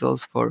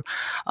proposals for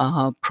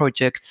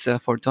projects,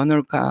 for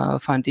donor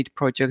funded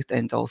projects,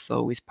 and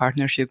also with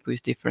partnership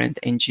with different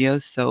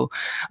NGOs. So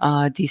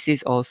this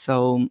is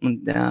also,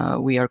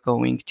 we are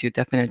going to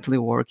definitely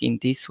work in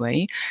this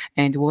way.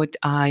 And what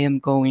I am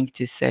going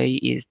to say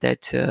is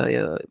that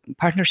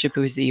partnership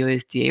with the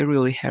USDA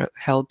really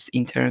helps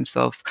in terms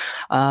of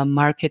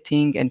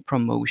marketing and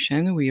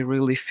promotion. We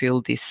really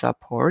feel this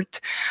support.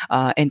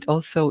 And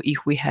also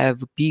if we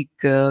have big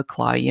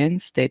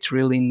clients that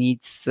really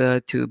needs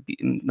to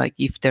be, like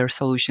if their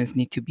solutions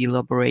need to be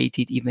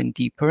elaborated even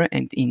deeper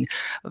and in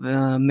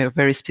a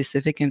very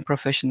specific and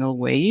professional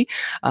way,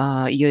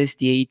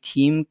 USDA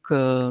team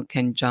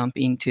can jump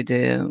into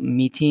the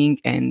meeting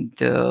and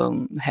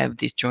have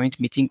this joint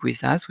meeting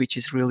with us, which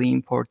is really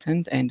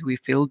important. And we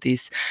feel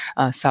this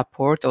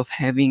support of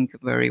having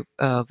very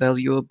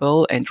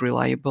valuable and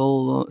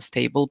reliable,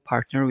 stable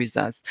partner with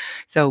us.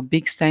 So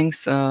big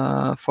thanks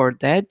for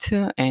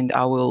that. And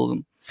I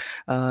will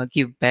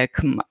give back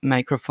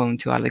microphone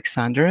to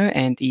Oleksandr.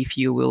 And if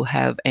you will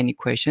have any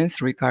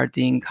questions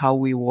regarding how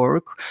we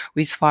work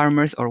with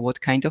farmers or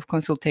what kind of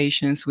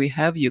consultations we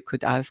have, you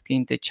could ask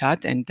in the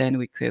chat, and then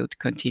we could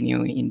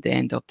continue in the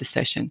end of the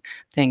session.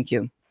 Thank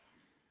you.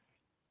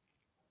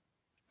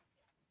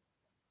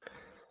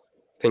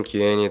 Thank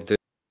you, Annie. This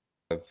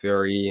is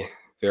very,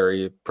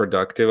 very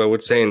productive, I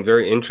would say, and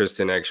very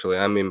interesting, actually.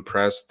 I'm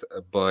impressed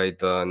by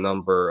the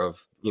number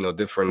of,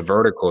 different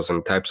verticals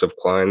and types of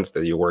clients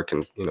that you work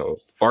in,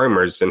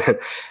 farmers, and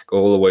go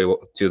all the way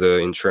to the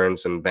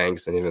insurance and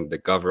banks and even the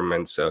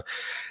government. So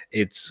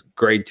it's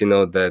great to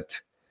know that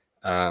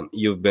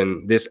you've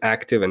been this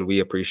active, and we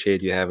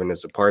appreciate you having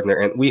as a partner.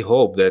 And we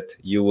hope that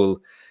you will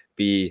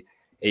be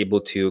able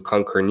to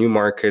conquer new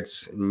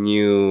markets,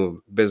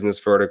 new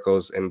business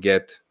verticals, and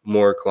get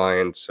more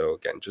clients. So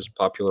again, just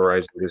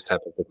popularizing this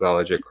type of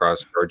technology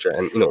across Georgia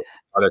and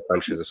other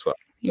countries as well.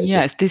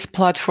 Yes, this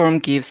platform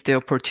gives the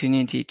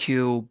opportunity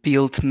to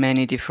build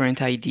many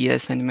different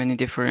ideas and many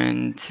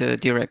different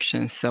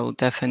directions. So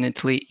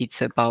definitely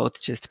it's about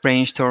just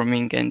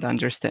brainstorming and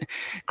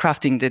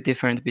crafting the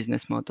different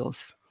business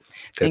models.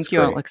 Thank you,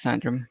 great.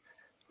 Oleksandr.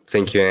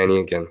 Thank you,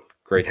 Annie. Again,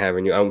 great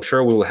having you. I'm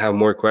sure we'll have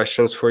more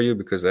questions for you,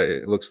 because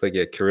it looks like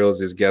Kirill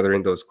is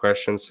gathering those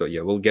questions. So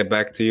yeah, we'll get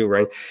back to you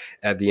right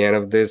at the end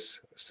of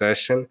this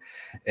session.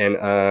 And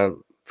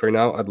for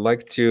now, I'd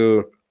like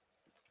to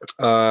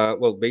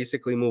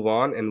basically move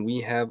on, and we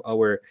have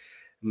our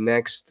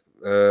next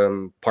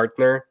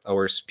partner,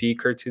 our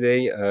speaker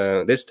today.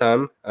 This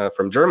time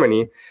from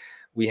Germany,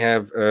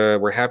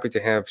 we're happy to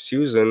have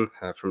Susanne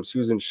from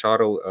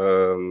Schödel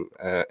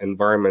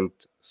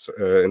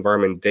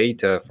environment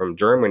data from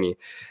Germany.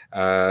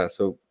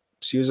 So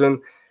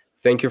Susanne,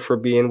 thank you for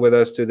being with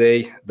us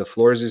today. The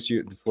floor is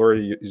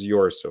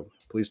yours. So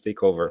please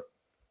take over.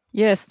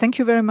 Yes, thank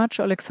you very much,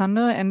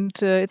 Oleksandr. And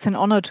it's an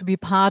honor to be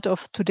part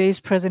of today's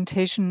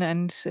presentation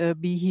and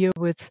be here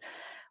with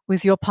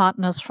your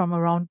partners from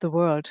around the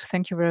world.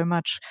 Thank you very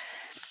much.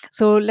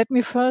 So let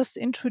me first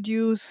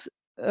introduce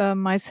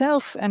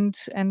myself and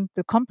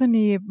the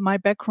company. My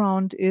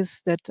background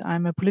is that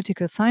I'm a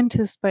political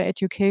scientist by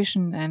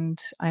education,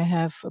 and I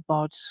have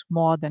about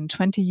more than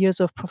 20 years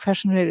of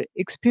professional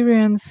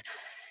experience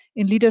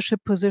in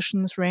leadership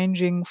positions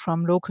ranging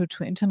from local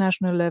to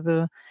international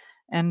level,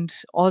 and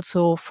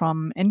also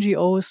from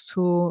NGOs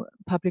to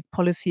public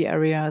policy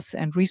areas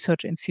and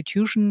research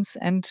institutions.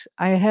 And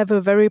I have a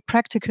very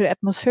practical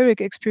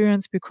atmospheric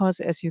experience because,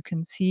 as you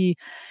can see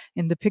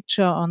in the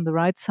picture on the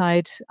right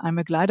side, I'm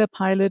a glider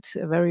pilot,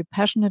 a very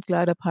passionate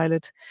glider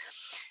pilot.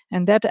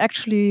 And that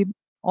actually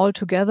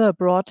altogether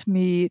brought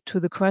me to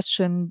the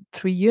question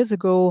 3 years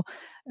ago,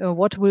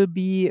 what will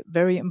be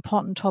very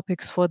important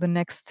topics for the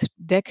next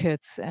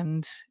decades.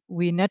 And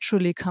we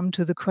naturally come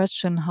to the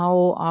question,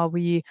 how are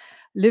we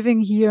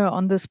living here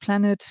on this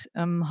planet?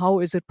 How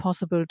is it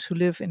possible to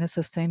live in a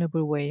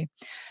sustainable way?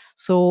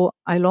 So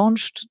I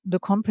launched the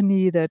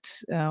company that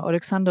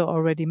Oleksandr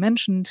already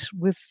mentioned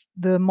with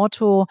the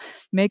motto,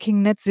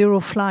 making net zero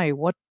fly.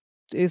 What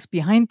is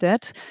behind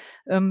that?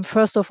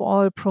 First of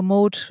all,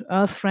 promote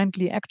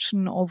earth-friendly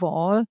action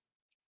overall.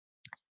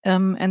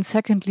 And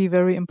secondly,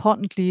 very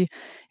importantly,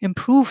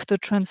 improve the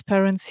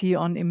transparency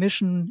on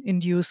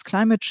emission-induced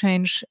climate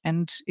change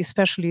and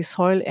especially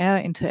soil-air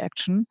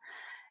interaction.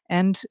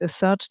 And a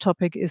third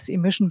topic is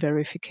emission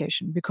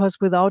verification, because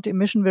without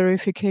emission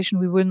verification,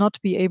 we will not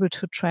be able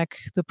to track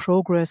the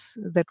progress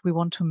that we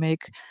want to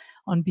make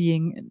on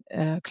being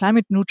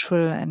climate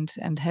neutral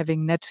and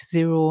having net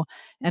zero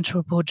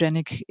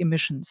anthropogenic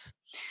emissions.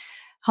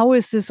 How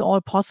is this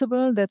all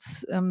possible?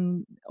 That's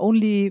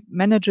only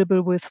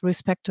manageable with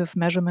respective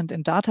measurement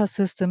and data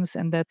systems,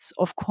 and that's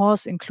of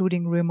course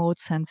including remote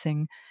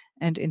sensing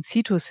and in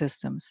situ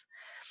systems.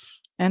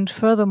 And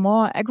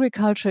furthermore,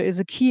 agriculture is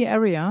a key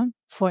area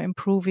for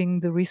improving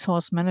the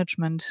resource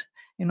management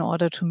in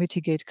order to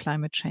mitigate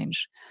climate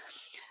change.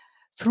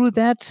 Through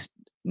that,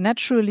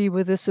 naturally,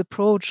 with this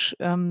approach,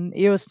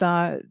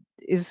 EOSDA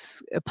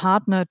is a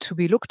partner to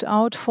be looked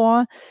out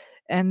for.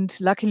 And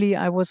luckily,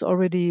 I was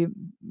already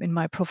in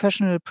my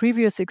professional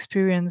previous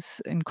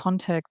experience in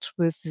contact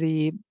with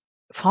the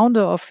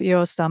founder of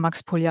EOSDA,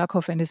 Max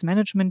Polyakov, and his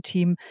management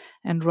team.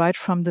 And right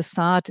from the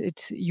start,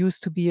 it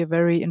used to be a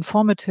very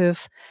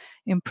informative,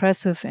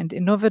 impressive, and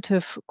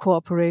innovative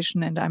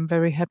cooperation. And I'm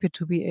very happy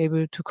to be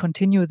able to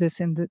continue this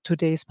in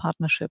today's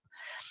partnership.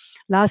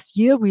 Last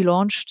year, we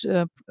launched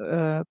a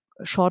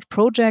short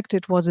project.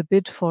 It was a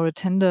bid for a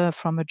tender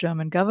from a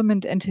German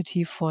government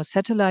entity for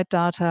satellite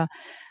data.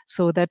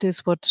 So that is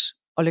what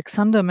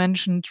Oleksandr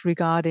mentioned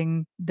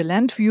regarding the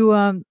land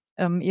viewer.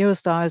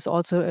 EOSDA is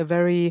also a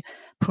very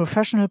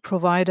professional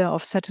provider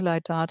of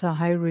satellite data,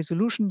 high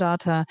resolution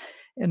data,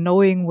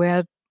 knowing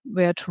where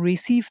to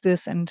receive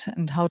this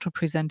and how to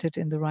present it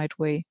in the right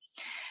way.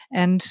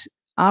 And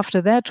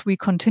after that, we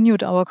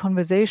continued our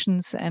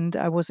conversations, and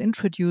I was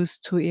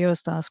introduced to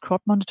EOSDA's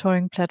crop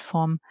monitoring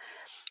platform.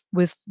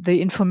 With the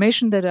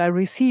information that I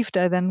received,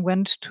 I then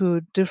went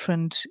to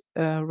different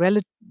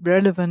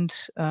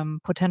relevant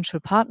potential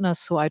partners.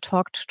 So I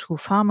talked to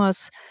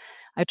farmers,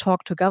 I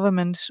talked to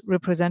government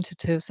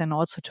representatives, and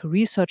also to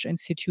research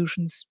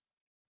institutions.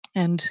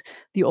 And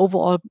the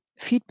overall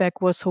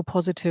feedback was so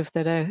positive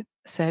that I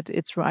said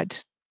it's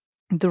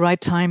the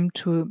right time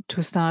to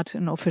start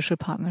an official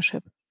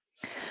partnership.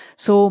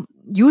 So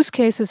use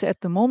cases at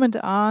the moment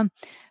are,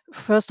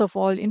 first of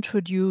all,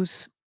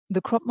 introduce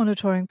the crop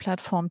monitoring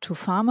platform to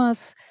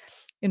farmers.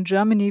 In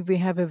Germany, we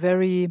have a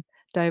very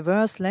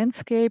diverse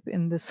landscape.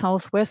 In the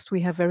southwest,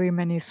 we have very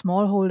many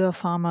smallholder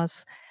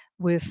farmers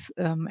with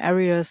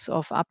areas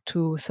of up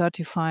to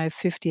 35,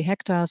 50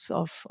 hectares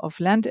of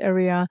land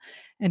area.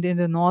 And in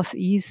the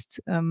northeast,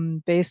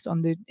 based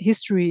on the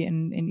history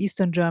in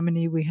eastern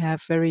Germany, we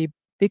have very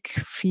big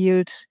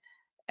field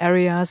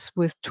areas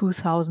with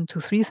 2,000 to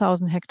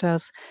 3,000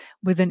 hectares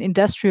with an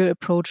industrial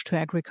approach to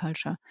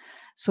agriculture.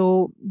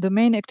 So the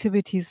main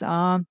activities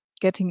are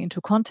getting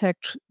into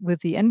contact with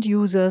the end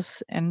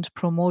users and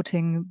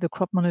promoting the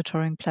crop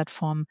monitoring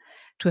platform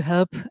to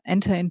help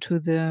enter into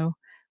the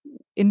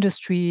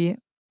industry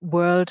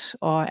world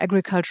or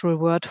agricultural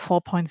world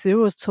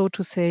 4.0, so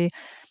to say,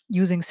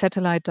 using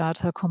satellite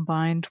data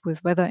combined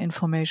with weather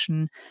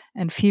information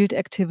and field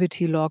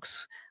activity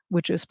logs,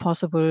 which is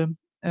possible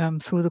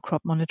through the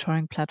crop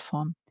monitoring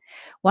platform.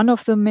 One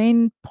of the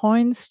main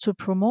points to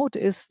promote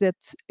is that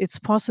it's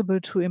possible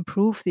to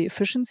improve the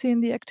efficiency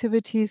in the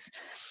activities.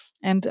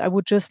 And I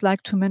would just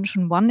like to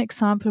mention one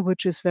example,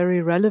 which is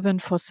very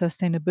relevant for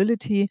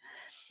sustainability.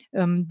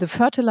 The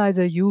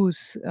fertilizer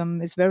use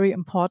is very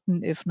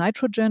important if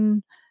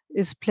nitrogen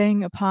is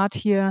playing a part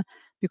here,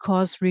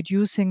 because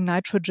reducing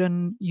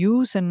nitrogen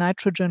use and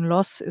nitrogen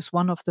loss is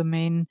one of the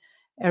main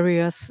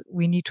areas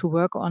we need to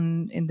work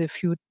on in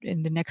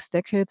the next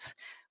decades.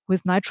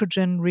 With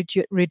nitrogen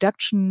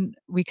reduction,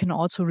 we can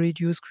also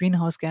reduce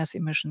greenhouse gas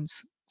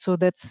emissions. So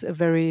that's a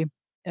very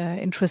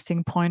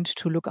interesting point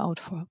to look out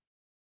for.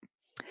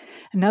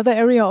 Another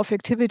area of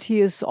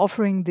activity is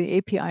offering the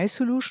API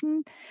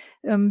solution,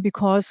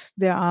 because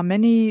there are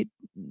many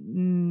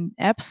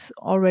apps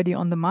already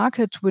on the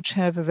market which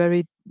have a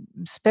very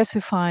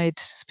specified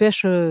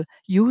special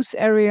use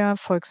area,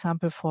 for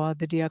example, for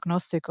the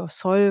diagnostic of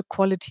soil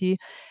quality.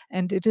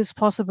 And it is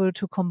possible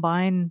to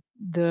combine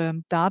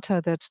the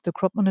data that the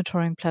crop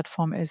monitoring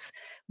platform is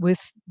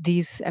with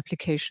these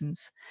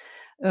applications.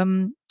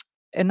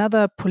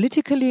 Another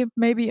politically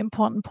maybe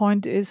important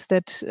point is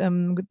that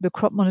the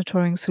crop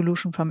monitoring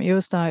solution from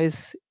EOSDA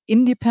is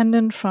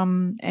independent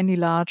from any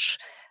large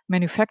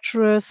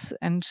manufacturers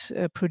and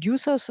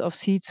producers of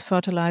seeds,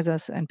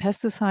 fertilizers, and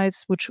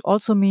pesticides, which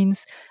also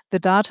means the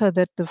data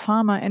that the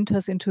farmer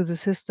enters into the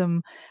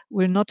system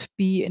will not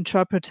be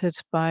interpreted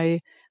by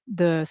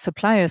the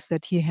suppliers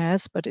that he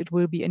has, but it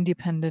will be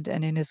independent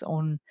and in his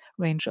own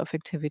range of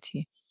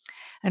activity.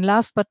 And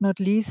last but not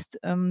least,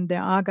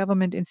 there are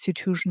government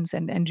institutions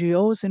and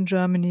NGOs in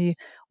Germany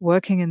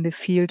working in the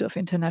field of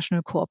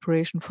international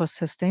cooperation for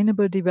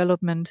sustainable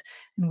development.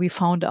 And we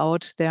found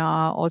out there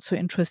are also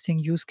interesting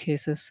use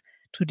cases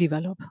to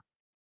develop.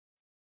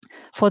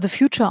 For the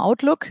future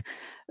outlook,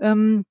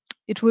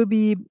 it will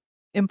be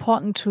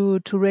important to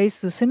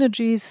raise the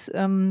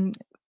synergies,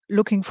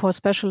 looking for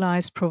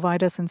specialized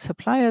providers and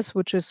suppliers,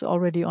 which is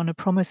already on a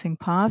promising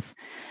path.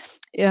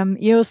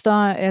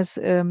 EOSDA as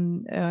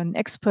an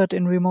expert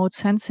in remote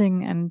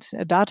sensing and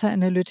data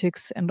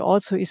analytics, and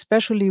also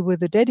especially with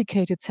the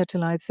dedicated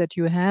satellites that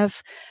you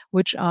have,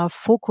 which are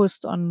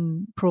focused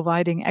on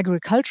providing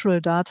agricultural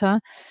data,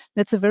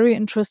 that's a very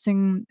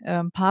interesting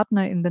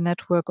partner in the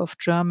network of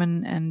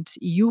German and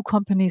EU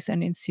companies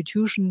and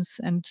institutions.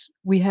 And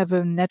we have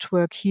a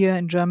network here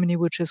in Germany,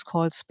 which is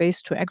called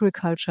Space to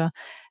Agriculture.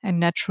 And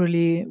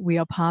naturally, we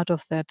are part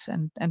of that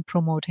and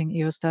promoting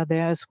EOSDA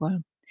there as well.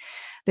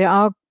 There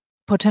are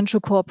potential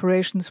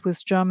cooperations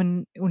with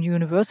German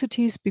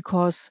universities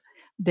because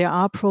there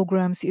are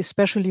programs,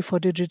 especially for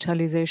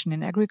digitalization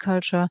in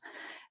agriculture.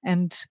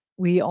 And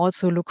we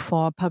also look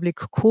for public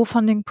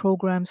co-funding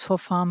programs for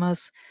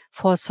farmers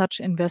for such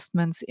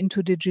investments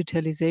into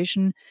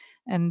digitalization.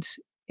 And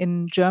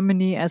in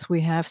Germany, as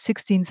we have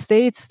 16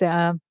 states, there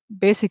are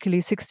basically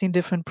 16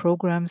 different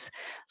programs.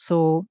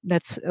 So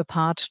that's a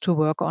part to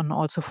work on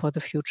also for the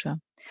future.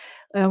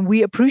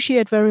 We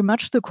appreciate very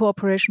much the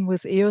cooperation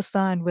with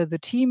EOSDA and with the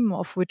team,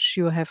 of which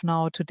you have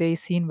now today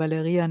seen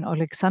Valeria and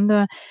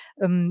Oleksandr.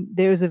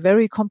 There is a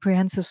very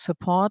comprehensive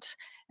support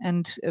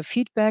and a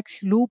feedback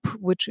loop,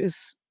 which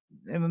is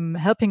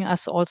helping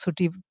us also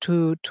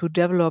to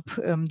develop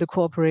the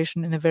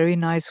cooperation in a very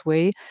nice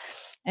way.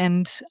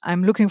 And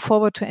I'm looking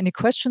forward to any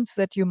questions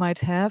that you might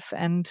have.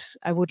 And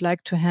I would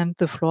like to hand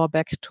the floor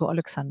back to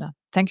Oleksandr.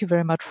 Thank you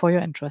very much for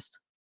your interest.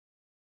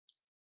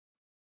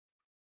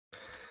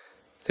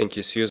 Thank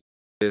you, Susan.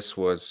 This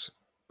was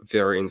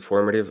very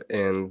informative,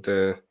 and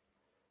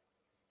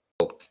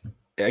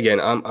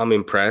again, I'm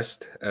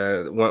impressed.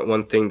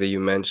 One thing that you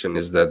mentioned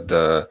is that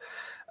the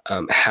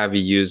heavy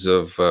use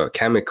of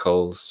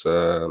chemicals,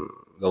 the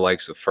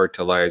likes of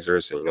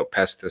fertilizers and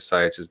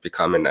pesticides, is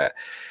becoming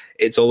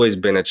it's always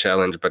been a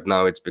challenge, but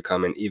now it's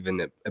becoming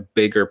even a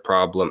bigger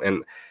problem.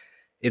 And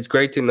it's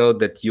great to know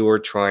that you're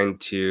trying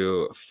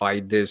to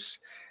fight this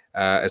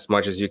as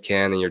much as you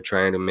can, and you're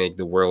trying to make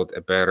the world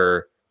a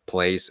better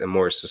place, a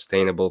more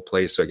sustainable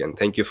place. So again,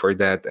 thank you for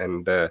that.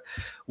 And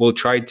we'll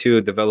try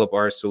to develop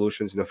our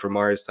solutions, from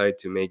our side,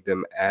 to make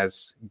them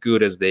as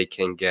good as they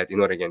can get,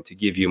 in order, again, to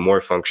give you more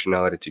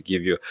functionality, to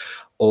give you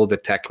all the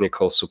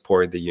technical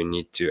support that you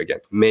need to, again,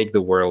 make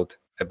the world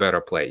a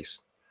better place.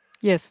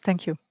 Yes,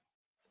 thank you.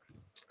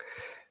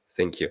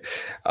 Thank you.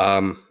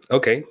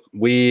 Okay,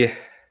 we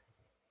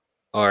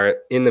are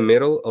in the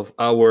middle of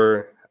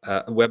our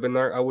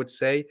webinar, I would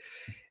say.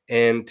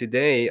 And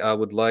today I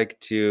would like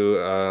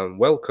to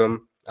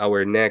welcome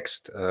our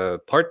next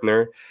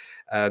partner.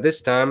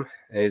 This time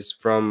is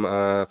from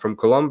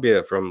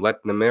Colombia, from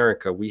Latin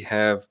America. We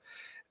have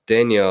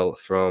Daniel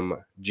from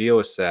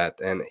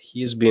GeoSAT, and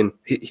he's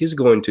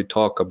going to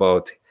talk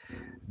about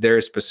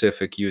their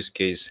specific use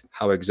case,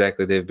 how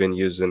exactly they've been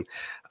using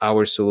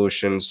our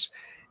solutions.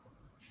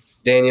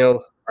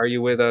 Daniel, are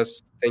you with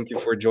us? Thank you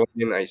for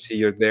joining. I see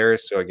you're there.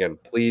 So again,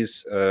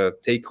 please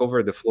take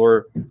over. The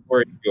floor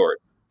is yours.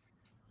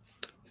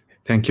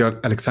 Thank you,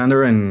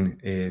 Oleksandr,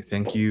 and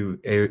thank you,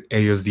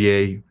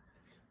 EOSDA,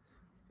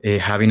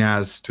 having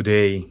us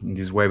today in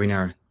this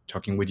webinar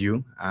talking with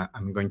you.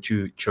 I'm going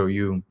to show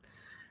you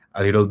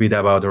a little bit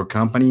about our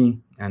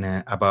company and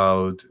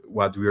about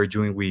what we are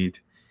doing with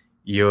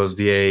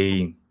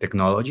EOSDA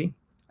technology,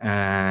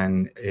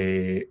 and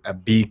a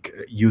big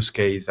use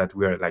case that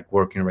we are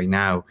working right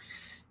now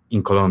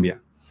in Colombia.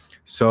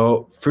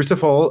 So first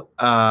of all,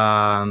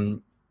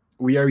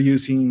 we are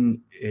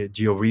using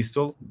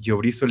GeoBristol.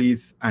 GeoBristol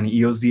is an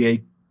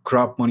EOSDA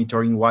crop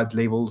monitoring white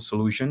label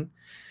solution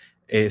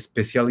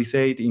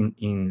specialized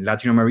in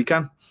Latin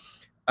America,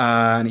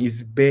 and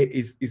is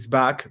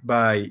backed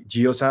by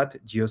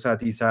GeoSAT.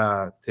 GeoSAT is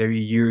a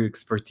 30-year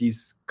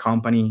expertise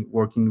company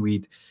working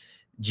with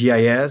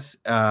GIS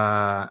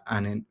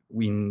and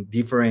in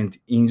different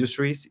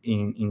industries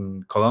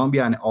in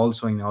Colombia and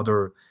also in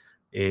other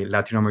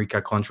Latin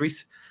America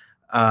countries.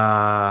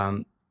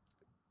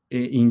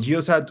 In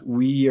GeoSAT,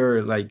 we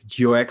are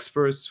geo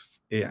experts,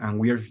 and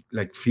we are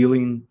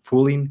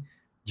fooling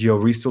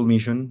GeoBristol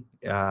mission.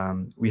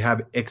 We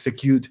have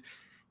execute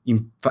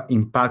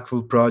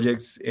impactful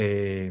projects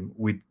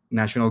with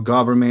national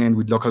government,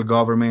 with local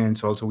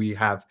governments. Also, we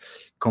have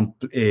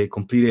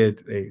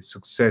completed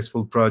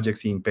successful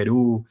projects in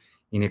Peru,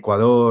 in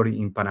Ecuador,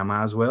 in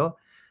Panama as well.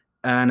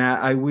 And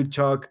I will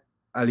talk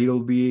a little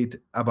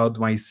bit about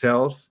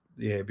myself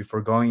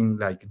before going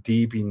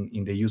deep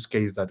in the use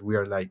case that we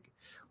are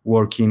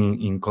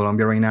working in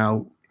Colombia right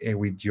now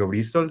with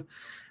GeoBristol.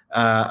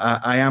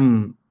 I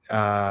am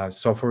a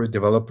software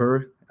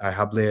developer. I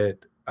have led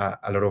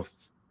a lot of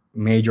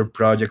major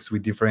projects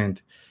with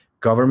different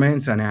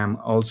governments, and I'm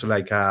also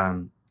like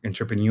an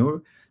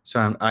entrepreneur.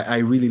 So I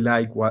really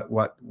like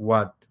what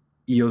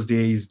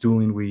EOSDA is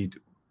doing with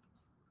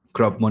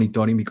crop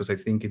monitoring, because I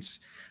think it's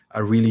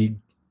a really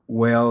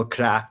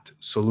well-crafted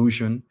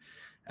solution,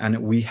 and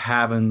we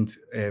haven't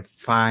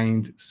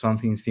find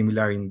something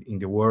similar in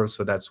the world.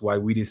 So that's why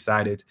we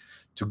decided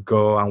to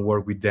go and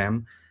work with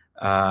them,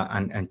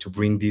 and to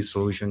bring this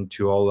solution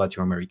to all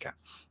Latin America.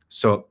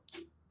 So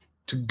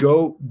to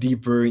go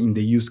deeper in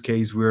the use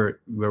case we're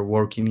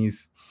working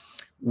is,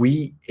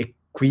 we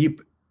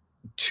equip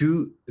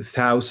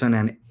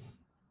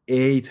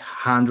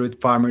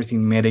 2,800 farmers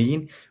in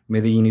Medellin.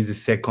 Medellin is the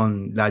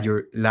second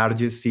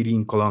largest city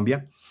in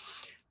Colombia,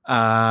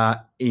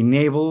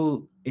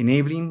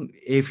 enabling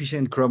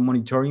efficient crop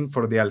monitoring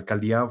for the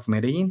Alcaldía of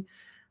Medellin,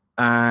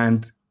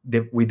 and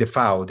with the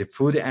FAO, the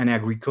Food and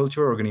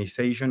Agriculture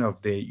Organization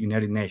of the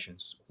United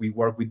Nations. We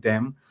work with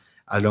them,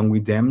 along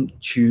with them,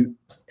 to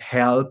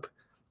help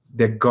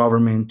the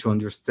government to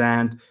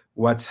understand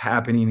what's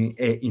happening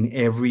in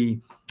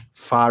every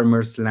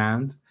farmer's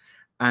land,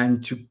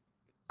 and to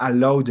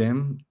allow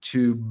them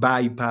to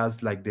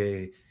bypass like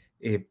the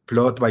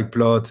plot by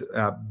plot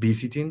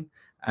visiting,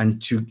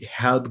 and to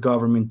help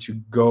government to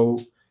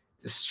go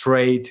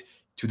straight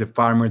to the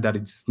farmer that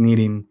is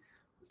needing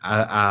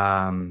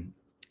a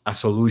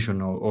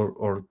solution,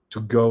 or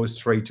to go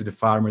straight to the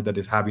farmer that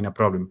is having a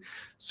problem.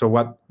 So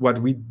what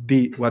we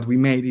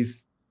made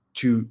is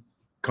to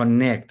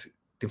connect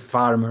the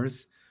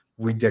farmers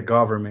with the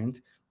government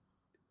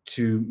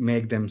to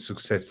make them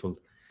successful.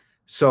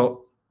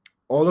 So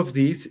all of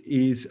this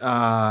is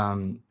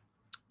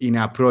in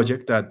a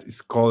project that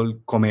is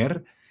called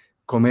Comer.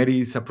 Comer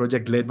is a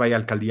project led by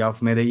Alcaldía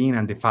of Medellin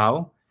and the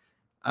FAO.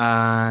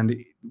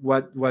 And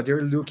what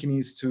they're looking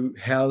is to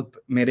help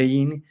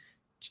Medellin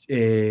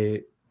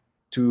to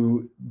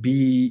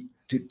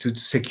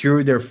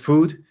secure their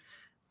food,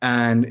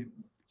 and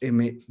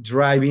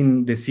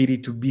driving the city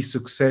to be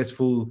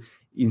successful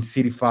in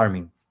city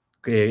farming,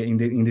 in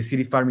the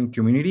city farming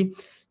community,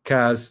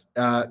 because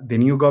the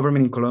new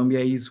government in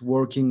Colombia is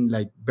working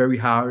like very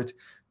hard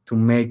to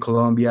make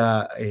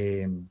Colombia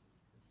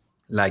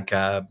like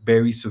a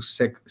very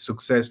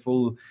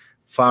successful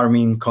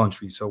farming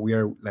country. So we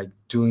are like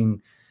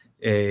doing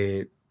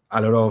a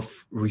lot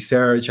of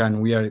research,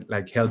 and we are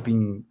like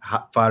helping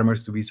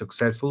farmers to be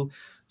successful.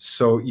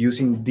 So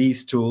using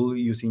this tool,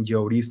 using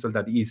GeoBristol,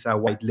 that is a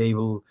white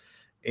label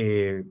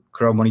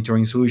crop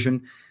monitoring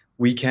solution,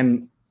 we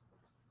can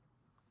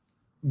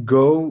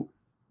go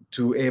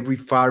to every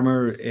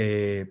farmer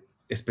a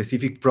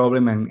specific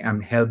problem,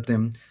 and help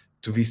them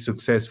to be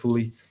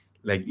successfully,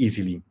 like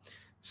easily.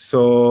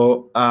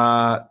 So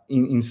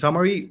in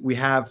summary, we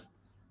have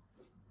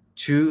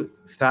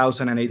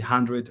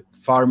 2,800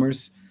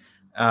 farmers.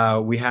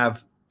 We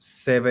have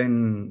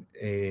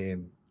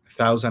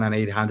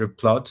 7,800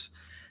 plots,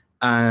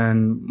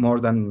 and more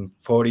than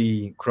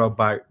 40 crop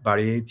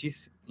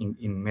varieties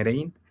in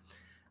Medellin.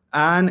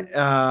 And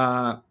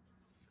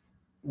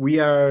we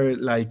are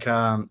like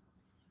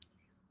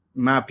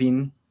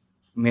mapping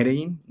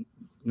Medellin.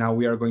 Now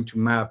we are going to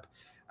map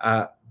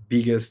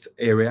biggest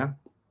area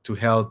to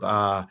help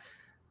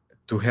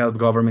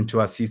government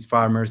to assist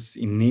farmers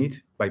in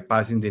need, by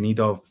passing the need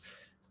of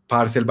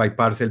parcel by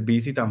parcel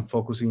visit, and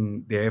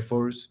focusing the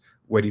efforts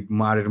where it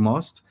matters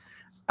most.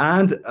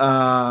 And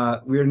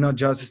we're not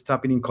just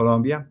stopping in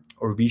Colombia.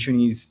 Our vision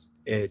is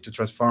to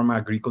transform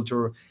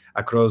agriculture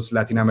across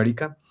Latin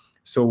America.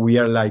 So we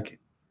are like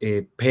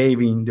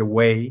paving the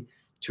way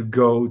to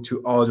go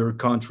to other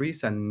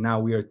countries. And now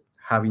we are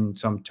having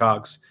some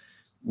talks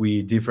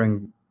with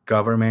different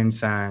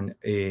governments and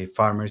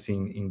farmers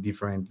in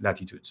different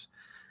latitudes.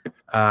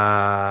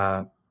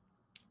 Yeah,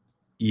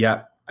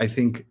 I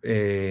think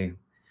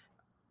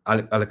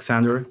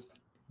Oleksandr,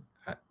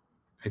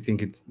 I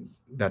think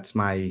that's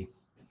my.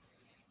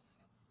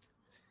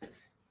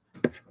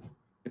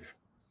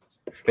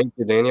 Thank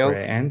you, Daniel.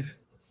 And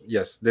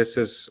yes, this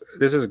is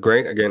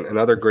great. Again,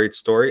 another great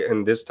story,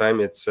 and this time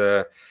it's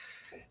a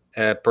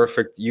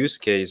perfect use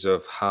case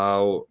of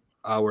how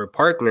our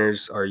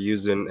partners are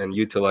using and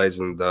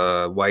utilizing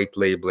the white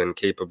labeling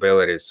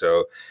capabilities.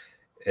 So,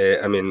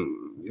 I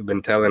mean, you've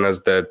been telling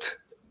us that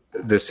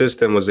the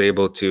system was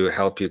able to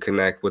help you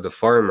connect with the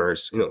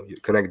farmers. You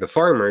connect the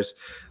farmers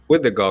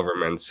with the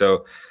government.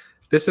 So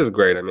this is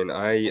great. I mean,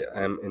 I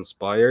am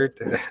inspired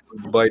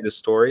by the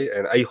story,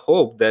 and I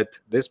hope that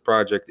this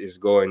project is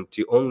going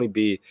to only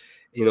be,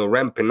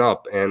 ramping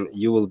up, and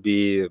you will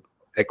be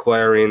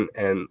acquiring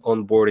and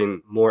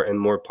onboarding more and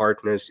more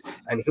partners.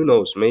 And who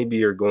knows, maybe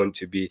you're going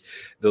to be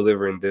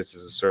delivering this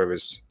as a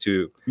service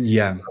to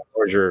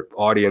larger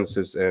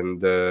audiences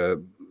and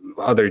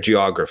other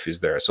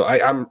geographies there. So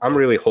I'm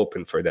really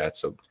hoping for that.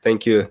 So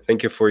thank you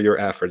for your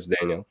efforts,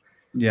 Daniel.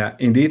 Yeah,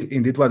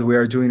 indeed, what we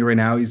are doing right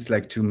now is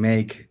like to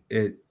make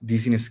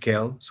this in a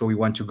scale. So we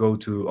want to go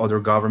to other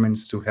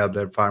governments to help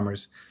their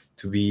farmers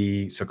to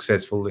be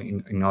successful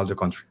in all the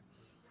country.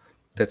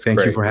 That's Thank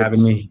great. you for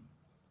having me.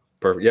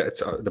 Perfect. Yeah,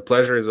 it's the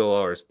pleasure is all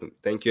ours.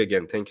 Thank you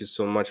again. Thank you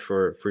so much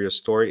for your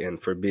story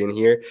and for being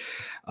here.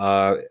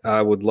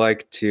 I would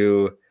like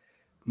to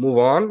move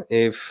on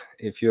if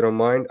you don't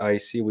mind. I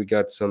see we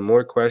got some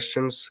more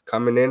questions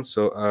coming in,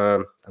 so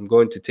I'm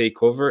going to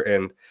take over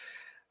and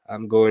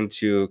I'm going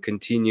to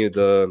continue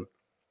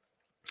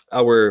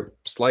our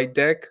slide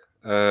deck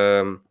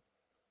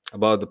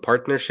about the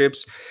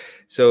partnerships.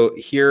 So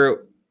here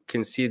you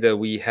can see that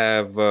we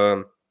have,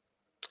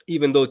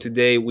 even though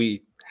today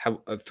we have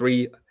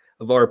 3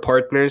 of our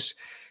partners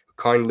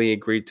kindly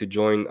agreed to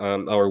join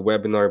our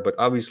webinar, but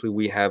obviously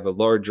we have a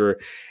larger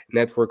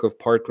network of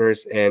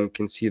partners and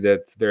can see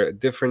that there are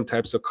different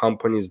types of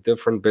companies,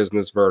 different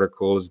business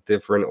verticals,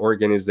 different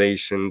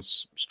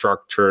organizations,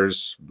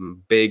 structures,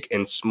 big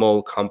and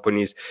small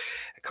companies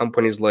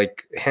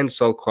like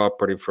Hensel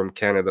Cooperative from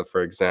Canada,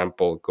 for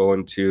example,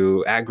 going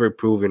to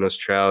AgriProve in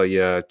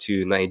Australia,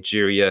 to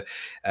Nigeria,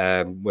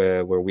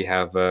 where we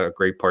have a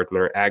great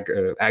partner,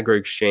 Agri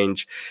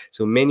Exchange.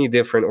 So many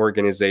different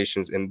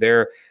organizations and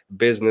their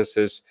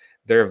businesses,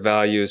 their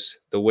values,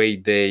 the way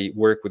they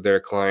work with their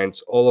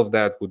clients, all of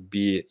that would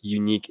be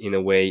unique in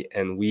a way.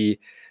 And we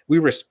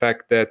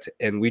respect that,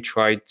 and we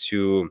try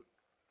to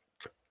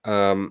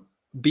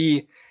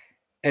be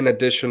an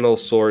additional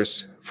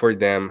source for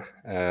them,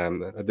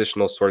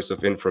 additional source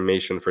of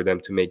information for them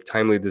to make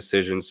timely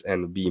decisions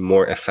and be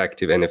more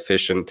effective and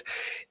efficient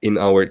in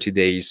our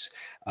today's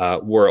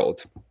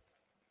world.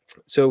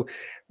 So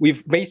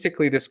we've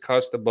basically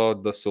discussed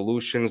about the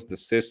solutions, the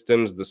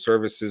systems, the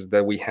services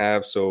that we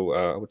have. So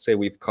I would say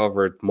we've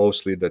covered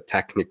mostly the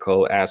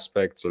technical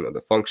aspects,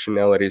 the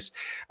functionalities.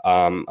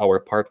 Our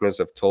partners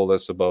have told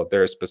us about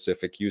their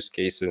specific use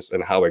cases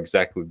and how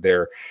exactly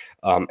they're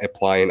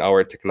applying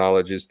our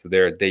technologies to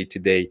their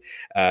day-to-day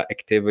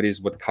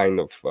activities, what kind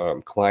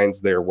of clients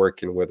they're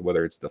working with,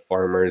 whether it's the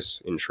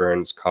farmers,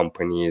 insurance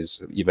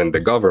companies, even the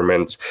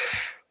government.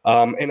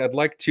 And I'd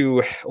like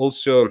to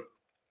also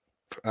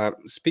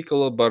speak a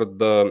little about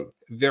the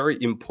very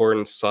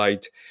important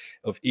side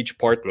of each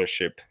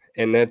partnership,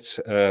 and that's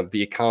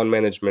the account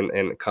management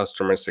and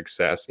customer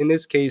success. In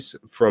this case,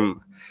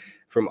 from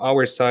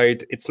our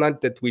side, it's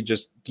not that we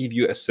just give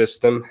you a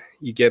system.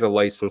 You get a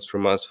license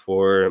from us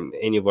for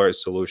any of our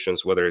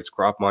solutions, whether it's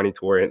crop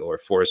monitoring or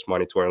forest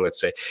monitoring, let's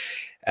say.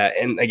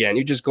 And again,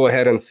 you just go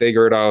ahead and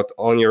figure it out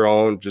on your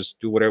own. Just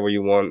do whatever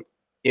you want.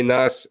 In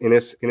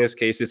this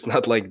case, it's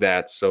not like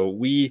that. So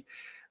we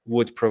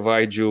would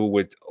provide you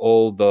with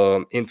all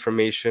the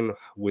information,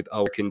 with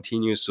our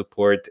continuous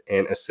support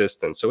and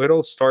assistance. So it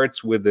all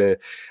starts with the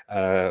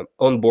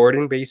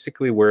onboarding,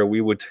 basically, where we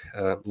would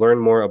learn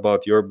more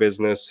about your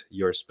business,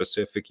 your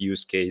specific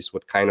use case,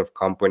 what kind of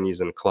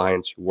companies and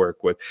clients you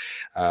work with,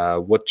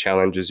 what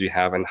challenges you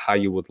have, and how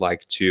you would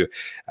like to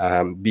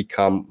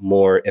become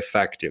more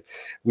effective.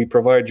 We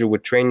provide you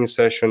with training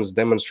sessions,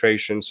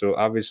 demonstrations. So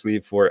obviously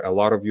for a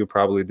lot of you,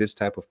 probably this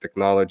type of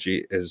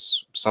technology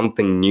is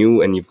something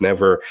new and you've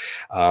never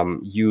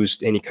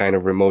used any kind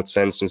of remote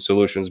sensing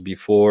solutions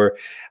before.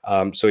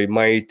 So it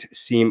might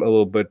seem a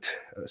little bit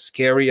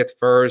scary at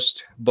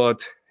first,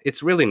 but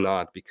it's really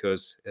not,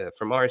 because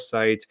from our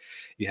side,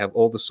 you have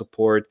all the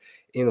support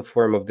in the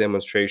form of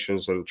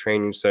demonstrations and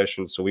training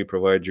sessions. So we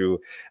provide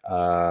you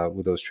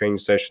with those training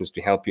sessions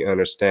to help you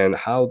understand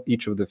how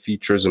each of the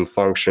features and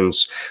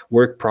functions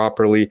work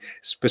properly,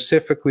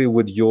 specifically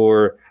with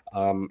your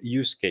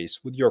use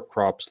case, with your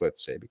crops,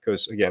 let's say.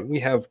 Because again, we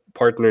have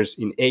partners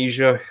in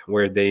Asia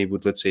where they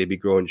would, let's say, be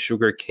growing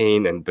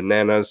sugarcane and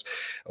bananas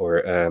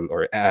or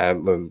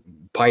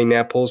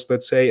pineapples,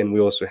 let's say. And we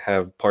also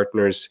have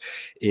partners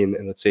in,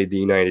 let's say, the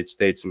United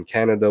States and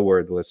Canada,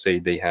 where, let's say,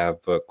 they have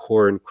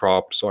corn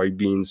crop,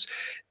 soybeans,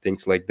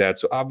 things like that.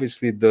 So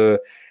obviously the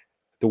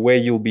way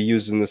you'll be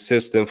using the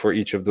system for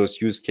each of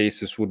those use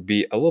cases would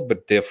be a little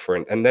bit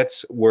different. And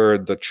that's where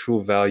the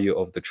true value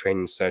of the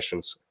training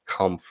sessions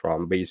come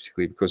from,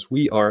 basically, because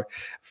we are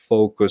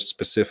focused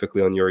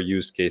specifically on your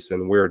use case,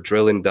 and we're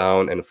drilling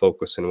down and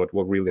focusing on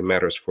what really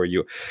matters for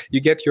you. You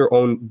get your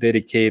own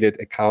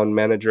dedicated account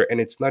manager, and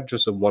it's not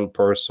just a one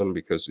person,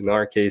 because in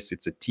our case,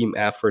 it's a team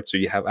effort. So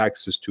you have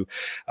access to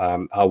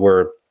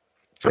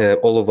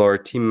all of our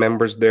team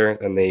members there,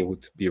 and they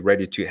would be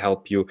ready to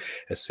help you,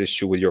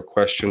 assist you with your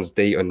questions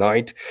day or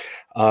night.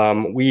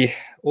 We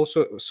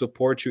also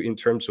support you in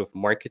terms of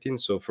marketing.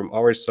 So from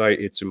our side,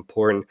 it's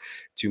important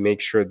to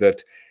make sure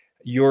that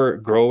you're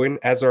growing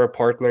as our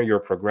partner, you're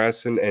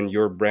progressing, and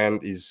your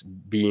brand is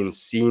being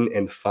seen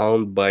and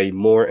found by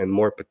more and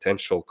more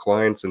potential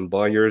clients and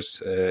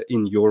buyers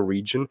in your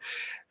region,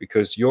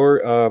 because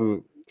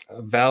your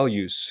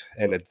values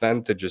and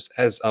advantages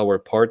as our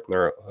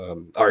partner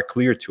are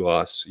clear to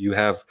us. You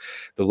have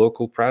the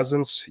local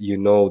presence, you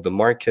know the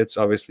markets,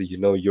 obviously you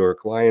know your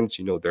clients,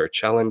 you know their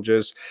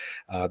challenges,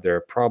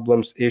 their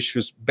problems,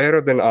 issues better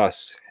than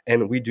us.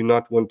 And we do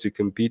not want to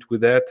compete with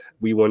that.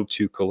 We want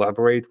to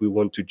collaborate. We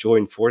want to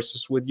join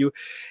forces with you.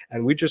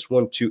 And we just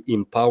want to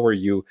empower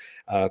you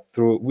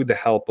with the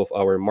help of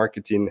our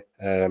marketing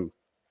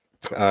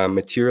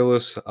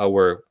materials,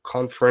 our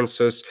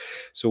conferences.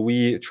 So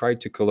we try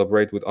to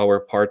collaborate with our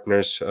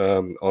partners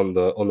on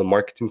the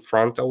marketing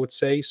front, I would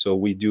say. So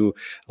we do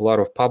a lot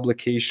of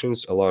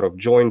publications, a lot of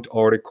joint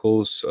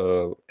articles,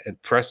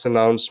 and press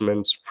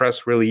announcements,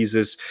 press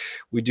releases.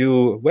 We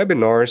do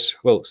webinars,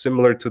 well,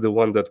 similar to the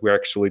one that we're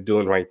actually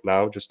doing right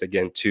now, just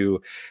again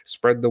to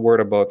spread the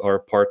word about our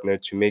partner,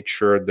 to make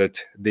sure that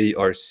they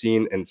are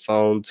seen and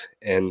found,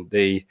 and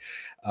they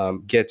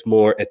get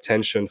more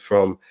attention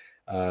from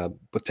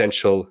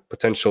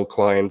potential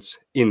clients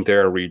in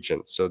their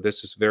region. So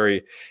this is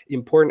very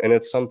important, and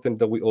it's something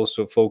that we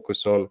also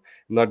focus on,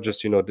 not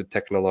just the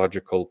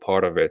technological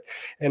part of it.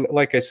 And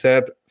like I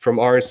said, from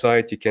our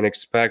side, you can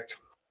expect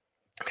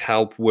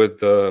help with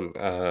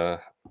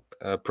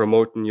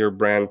promoting your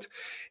brand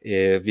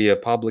via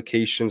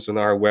publications on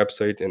our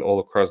website and all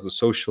across the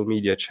social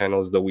media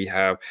channels that we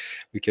have.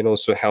 We can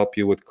also help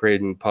you with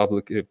creating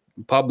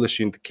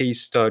publishing the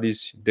case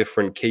studies,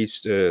 different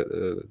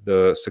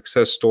the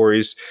success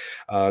stories,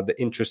 the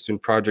interesting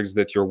projects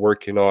that you're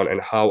working on,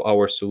 and how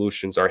our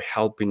solutions are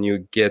helping you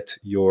get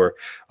your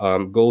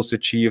goals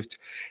achieved.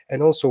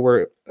 And also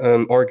we're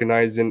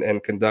organizing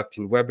and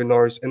conducting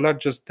webinars, and not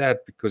just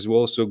that, because we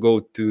also go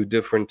to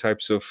different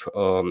types of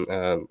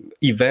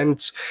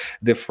events,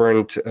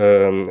 different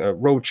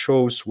road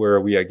shows,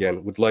 where we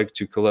again would like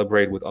to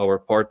collaborate with our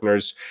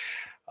partners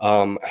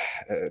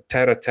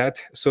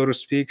tete-a-tete, so to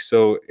speak.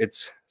 So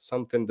it's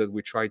something that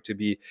we try to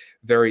be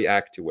very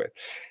active with.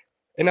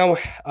 And now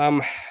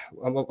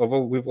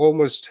we've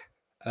almost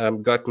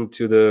gotten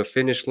to the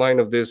finish line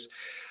of this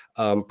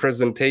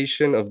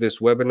presentation, of this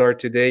webinar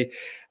today.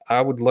 I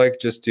would like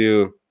just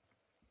to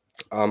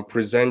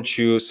present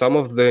you some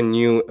of the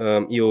new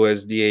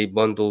EOSDA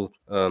bundle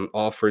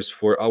offers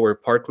for our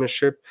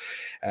partnership,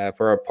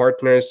 for our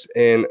partners.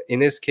 And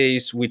in this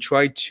case, we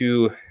try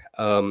to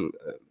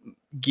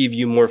give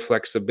you more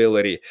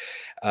flexibility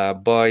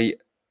by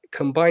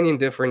combining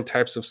different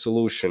types of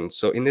solutions.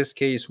 So in this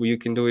case, what you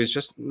can do is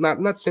just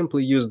not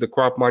simply use the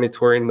crop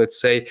monitoring, let's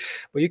say,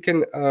 but you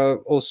can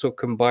also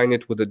combine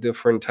it with a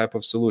different type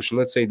of solution.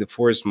 Let's say the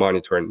forest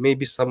monitoring.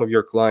 Maybe some of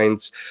your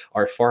clients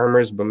are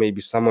farmers, but maybe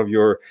some of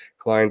your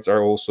clients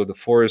are also the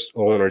forest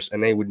owners,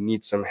 and they would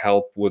need some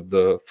help with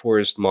the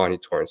forest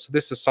monitoring. So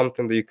this is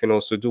something that you can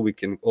also do. We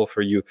can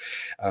offer you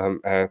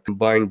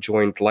combined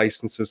joint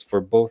licenses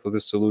for both of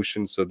the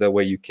solutions, so that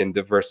way you can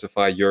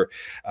diversify your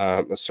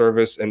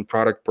service and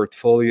product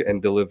portfolio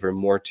and deliver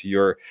more to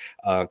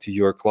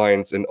your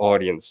clients and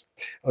audience.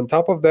 On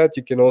top of that,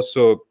 you can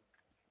also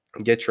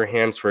get your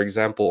hands, for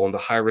example, on the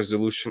high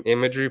resolution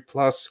imagery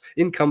plus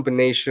in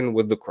combination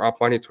with the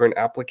crop monitoring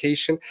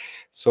application.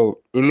 So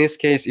in this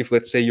case, if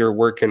let's say you're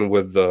working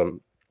with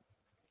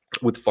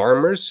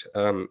farmers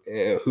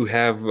who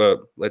have,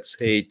 let's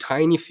say,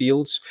 tiny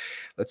fields,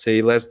 let's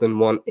say less than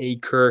 1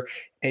 acre,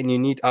 and you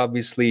need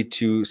obviously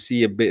to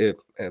see a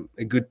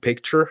good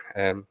picture,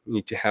 you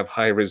need to have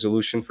high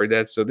resolution for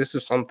that. So this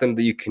is something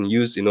that you can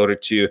use in order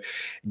to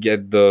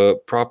get the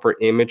proper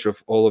image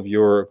of all of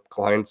your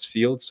clients'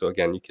 fields. So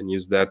again, you can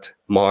use that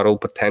model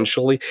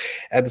potentially.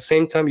 At the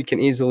same time, you can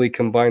easily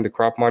combine the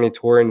crop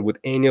monitoring with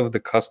any of the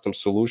custom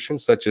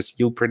solutions, such as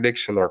yield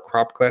prediction or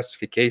crop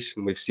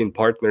classification. We've seen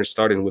partners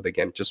starting with,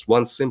 again, just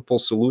one simple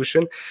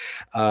solution.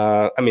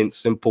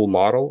 Simple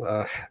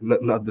model,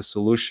 not the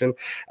solution,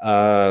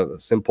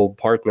 simple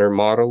partner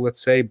model,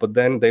 let's say, but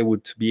then they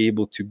would be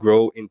able to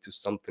grow into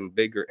something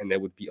bigger, and they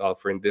would be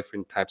offering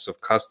different types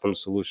of custom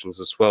solutions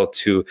as well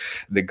to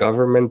the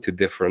government, to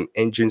different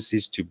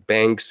agencies, to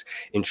banks,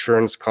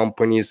 insurance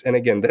companies. And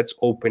again, that's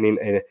opening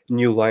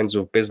new lines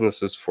of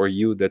businesses for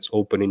you, that's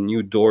opening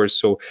new doors.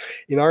 So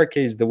in our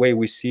case, the way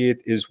we see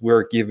it is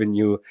we're giving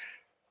you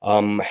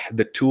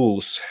the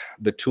tools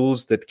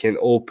that can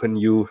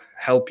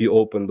help you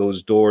open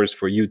those doors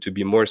for you to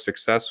be more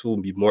successful,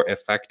 be more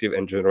effective,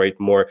 and generate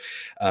more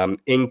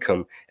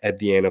income at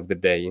the end of the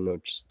day,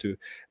 just to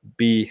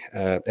be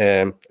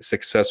a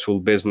successful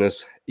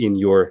business in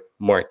your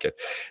market.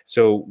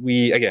 So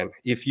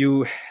if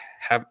you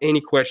have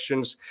any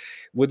questions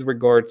with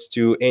regards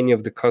to any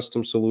of the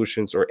custom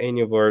solutions or any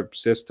of our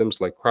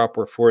systems like crop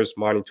or forest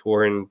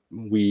monitoring,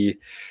 we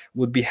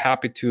would be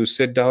happy to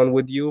sit down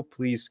with you.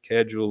 Please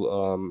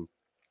schedule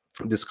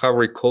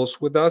discovery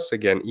calls with us,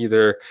 again,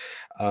 either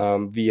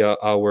via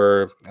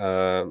our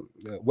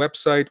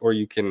website, or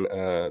you can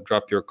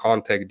drop your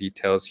contact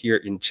details here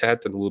in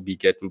chat, and we'll be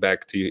getting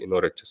back to you in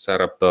order to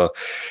set up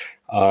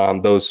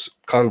those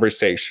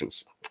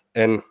conversations.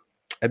 And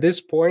at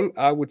this point,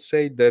 I would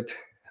say that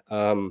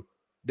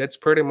that's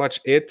pretty much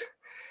it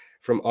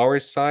from our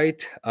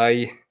side.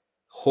 I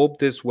hope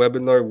this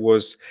webinar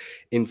was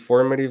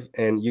informative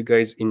and you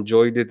guys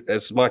enjoyed it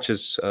as much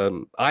as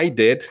I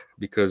did,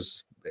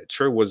 because it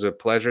sure was a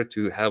pleasure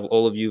to have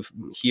all of you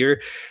here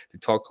to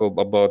talk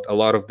about a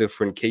lot of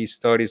different case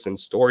studies and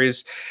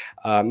stories.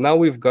 Now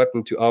we've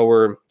gotten to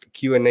our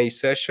Q&A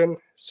session,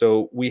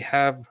 so we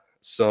have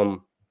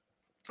some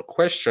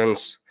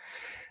questions.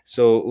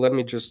 So let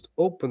me just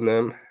open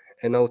them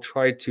and I'll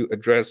try to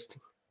address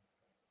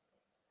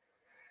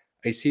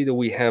I see that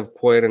we have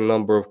quite a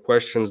number of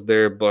questions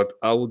there, but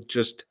I'm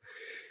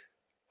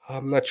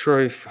not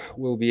sure if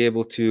we'll be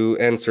able to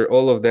answer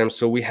all of them.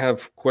 So we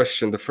have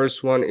question. The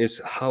first one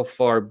is how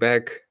far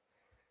back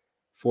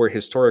for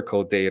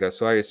historical data.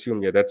 So I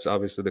assume, yeah, that's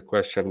obviously the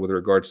question with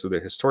regards to the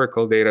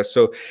historical data.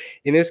 So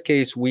in this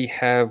case, we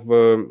have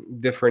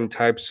different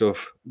types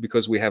of,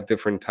 because we have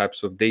different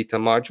types of data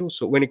modules.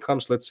 So when it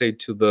comes, let's say,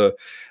 to the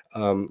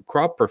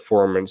crop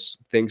performance,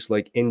 things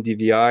like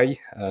NDVI,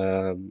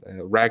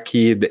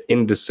 RACI, the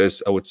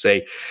indices, I would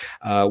say,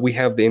 we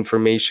have the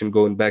information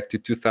going back to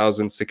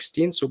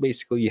 2016. So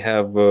basically you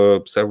have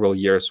several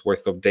years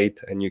worth of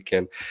data, and you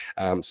can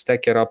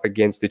stack it up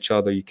against each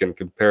other. You can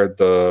compare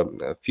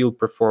the field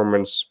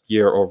performance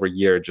year over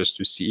year just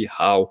to see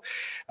how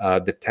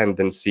the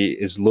tendency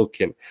is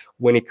looking.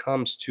 When it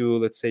comes to,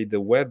 let's say, the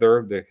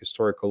weather, the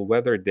historical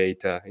weather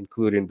data,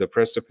 including the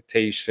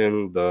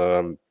precipitation,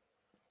 the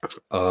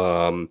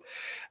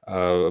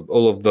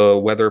all of the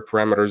weather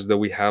parameters that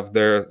we have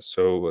there,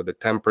 so the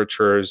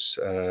temperatures,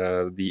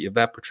 the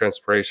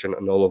evapotranspiration,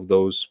 and all of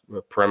those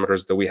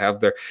parameters that we have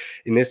there.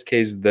 In this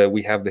case,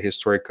 we have the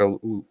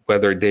historical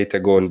weather data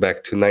going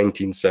back to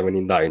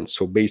 1979.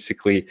 So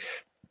basically,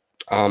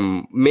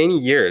 many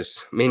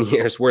years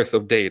worth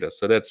of data.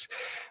 So that's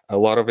a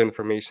lot of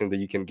information that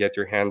you can get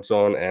your hands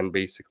on and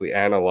basically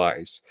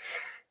analyze.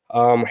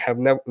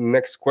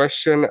 Next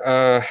question.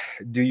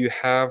 Do you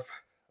have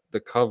the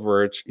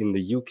coverage in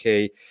the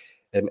UK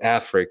and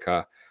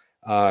Africa?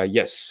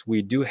 Yes,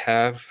 we do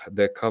have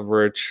the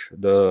coverage,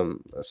 the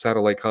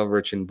satellite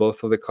coverage in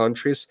both of the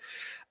countries.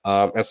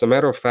 As a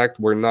matter of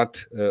fact, we're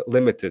not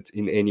limited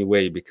in any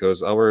way,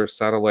 because our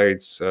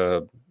satellites,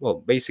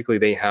 well, basically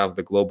they have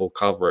the global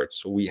coverage.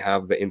 So we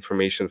have the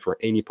information for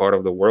any part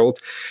of the world.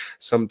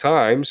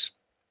 Sometimes,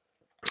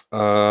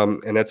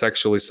 and that's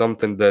actually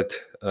something that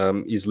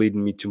is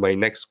leading me to my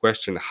next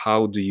question: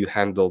 how do you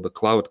handle the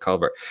cloud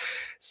cover?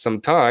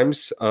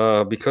 Sometimes,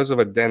 because of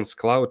a dense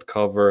cloud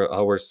cover,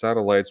 our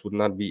satellites would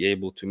not be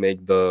able to make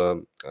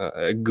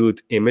a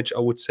good image, I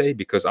would say,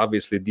 because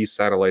obviously these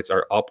satellites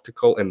are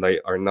optical and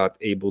they are not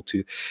able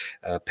to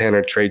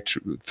penetrate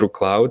through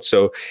cloud.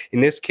 So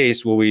in this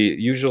case, what we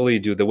usually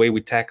do, the way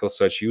we tackle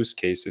such use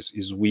cases,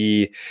 is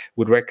we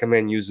would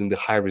recommend using the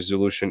high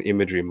resolution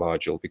imagery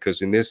module,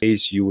 because in this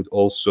case, you would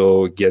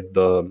also get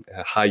the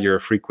higher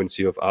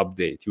frequency of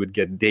update. You would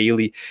get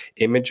daily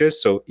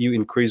images, so you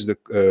increase the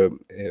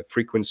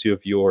frequency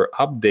of your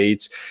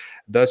updates,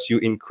 thus you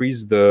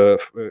increase the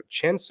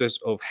chances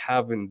of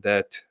having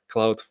that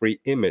cloud-free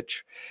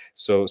image.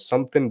 So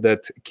something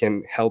that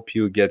can help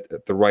you get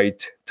the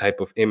right type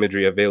of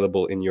imagery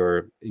available in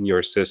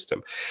your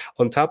system.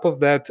 On top of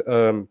that,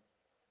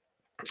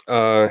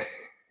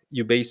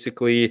 you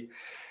basically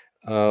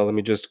let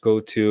me just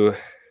go to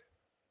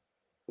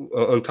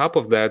on top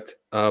of that,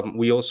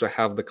 we also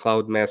have the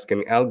cloud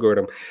masking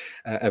algorithm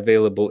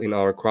available in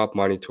our crop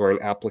monitoring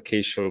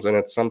applications, and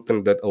it's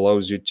something that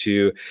allows you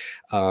to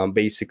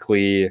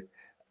basically,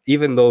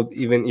 even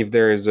if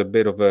there is a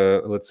bit of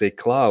a, let's say,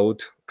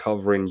 cloud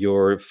covering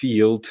your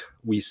field,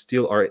 we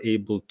still are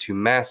able to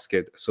mask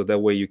it, so that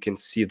way you can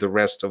see the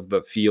rest of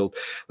the field.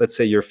 Let's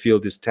say your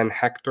field is 10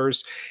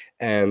 hectares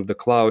and the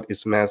cloud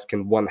is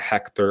masking 1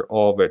 hectare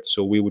of it,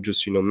 so we would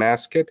just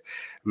mask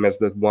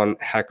that 1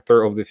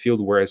 hectare of the field,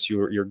 whereas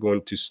you're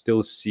going to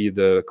still see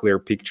the clear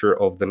picture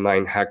of the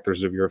 9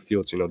 hectares of your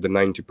field. The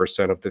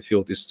 90% of the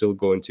field is still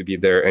going to be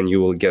there, and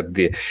you will get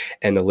the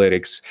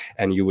analytics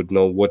and you would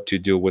know what to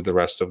do with the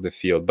rest of the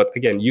field. But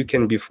again, you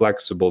can be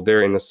flexible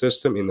there in the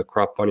system. In the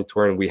crop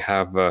monitoring, we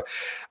have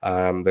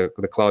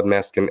the cloud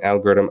masking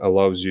algorithm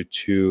allows you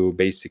to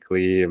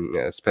basically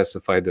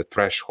specify the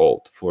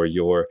threshold for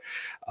your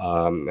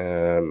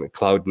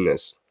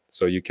cloudiness,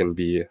 so you can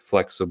be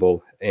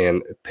flexible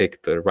and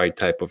pick the right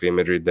type of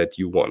imagery that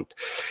you want.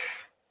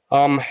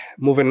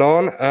 Moving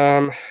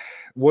on,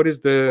 what is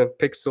the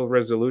pixel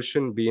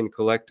resolution being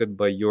collected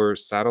by your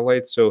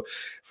satellite? So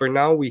for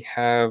now, we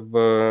have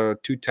 2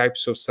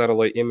 types of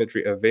satellite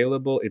imagery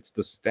available. It's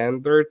the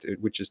standard,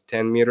 which is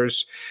 10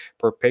 meters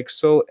per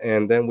pixel,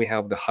 and then we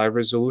have the high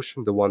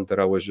resolution, the one that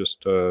I was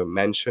just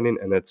mentioning,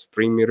 and it's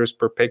 3 meters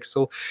per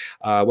pixel.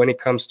 When it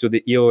comes to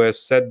the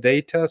EOSDA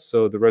data,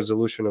 so the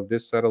resolution of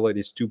this satellite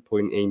is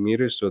 2.8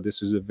 meters. So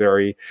this is a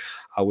very,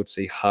 I would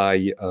say,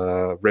 high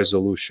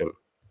resolution.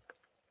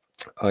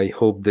 I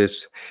hope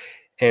this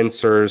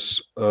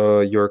answers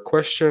your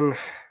question.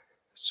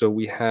 So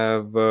we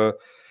have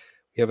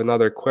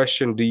another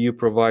question. Do you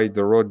provide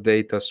the raw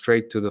data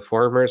straight to the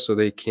farmer so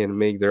they can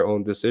make their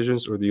own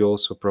decisions, or do you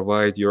also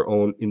provide your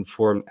own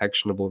informed,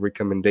 actionable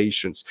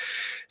recommendations?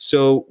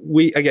 So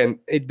again,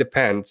 it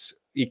depends.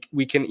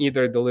 We can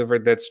either deliver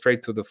that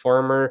straight to the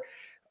farmer,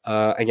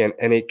 again,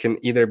 and it can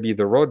either be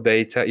the raw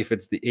data, if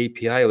it's the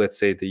API, let's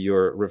say, that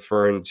you're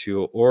referring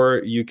to,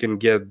 or you can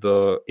get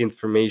the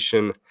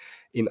information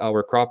in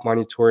our crop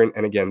monitoring,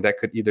 and again, that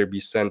could either be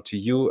sent to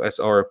you as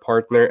our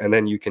partner, and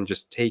then you can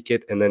just take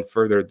it and then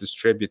further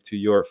distribute to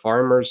your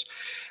farmers,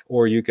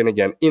 or you can,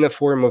 again, in a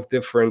form of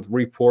different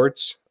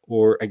reports,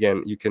 or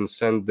again, you can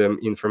send them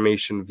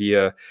information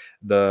via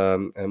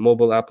the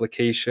mobile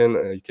application.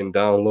 You can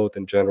download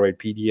and generate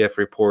PDF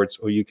reports,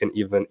 or you can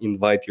even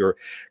invite your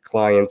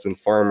clients and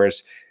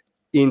farmers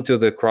into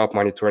the crop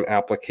monitoring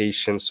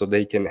application so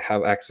they can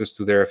have access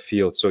to their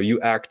field. So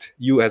you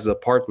as a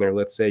partner,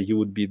 let's say you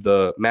would be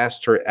the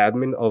master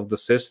admin of the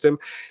system,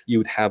 you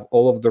would have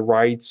all of the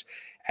rights,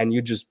 and you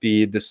just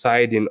be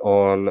deciding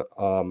on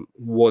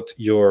what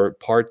your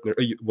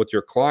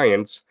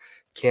clients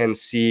can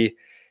see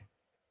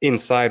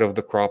inside of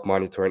the crop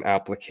monitoring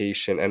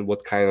application and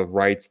what kind of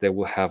rights they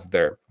will have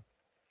there.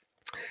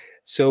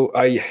 So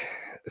I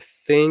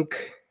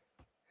think,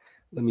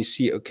 let me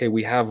see. Okay,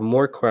 we have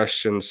more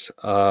questions.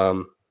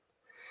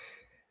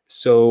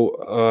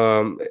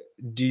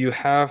 Do you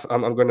have?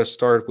 I'm going to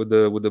start with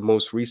the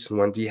most recent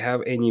one. Do you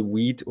have any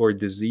weed or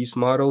disease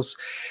models?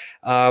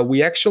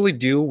 We actually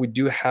do. We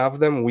do have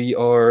them. We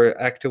are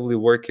actively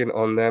working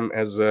on them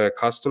as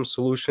custom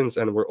solutions,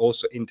 and we're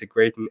also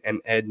integrating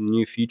and add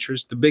new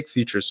features. The big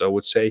features, I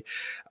would say,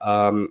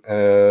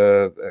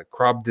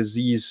 crop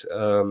disease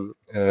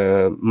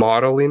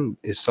modeling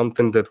is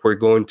something that we're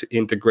going to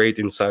integrate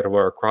inside of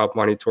our crop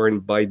monitoring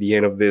by the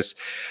end of this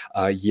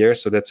year.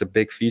 So that's a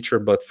big feature.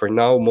 But for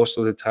now, most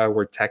of the time,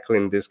 we're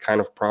tackling this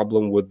kind of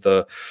problem with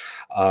the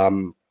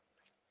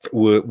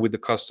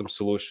custom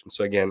solution.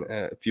 So again,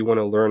 if you want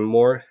to learn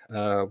more,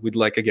 we'd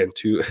like again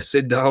to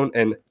sit down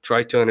and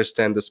try to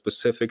understand the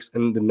specifics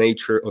and the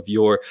nature of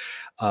your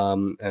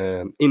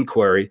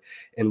inquiry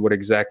and what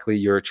exactly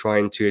you're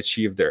trying to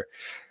achieve there.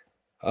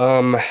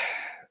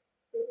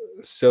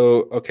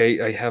 So, okay,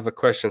 I have a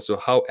question. So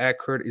how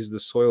accurate is the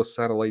soil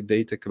satellite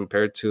data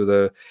compared to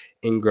the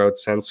in-ground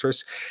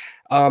sensors?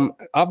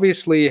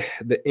 Obviously,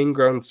 the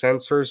in-ground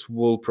sensors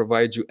will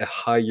provide you a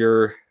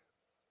higher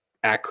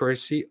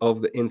accuracy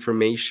of the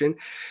information,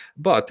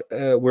 but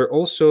we're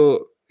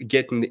also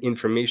getting the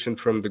information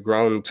from the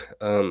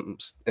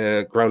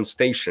ground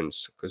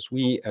stations, because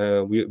we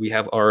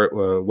have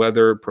our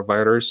weather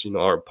providers,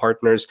 our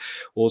partners,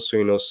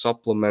 also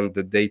supplement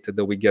the data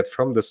that we get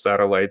from the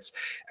satellites,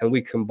 and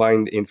we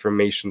combine the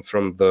information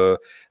from the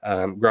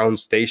ground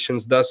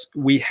stations. Thus,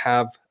 we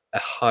have a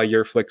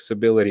higher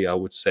flexibility, I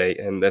would say,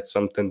 and that's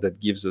something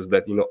that gives us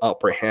that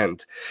upper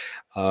hand.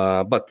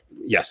 But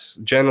yes,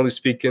 generally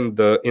speaking,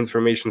 the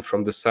information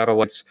from the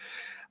satellites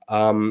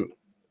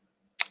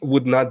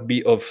would not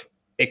be of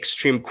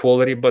extreme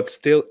quality, but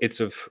still it's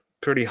of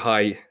pretty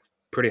high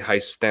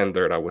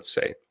standard, I would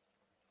say.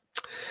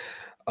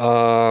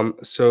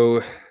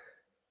 So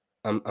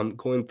I'm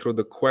going through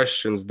the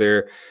questions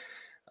there.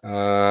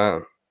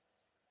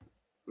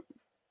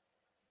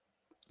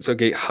 So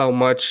okay, how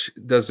much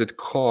does it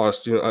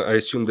cost? I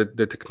assume that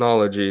the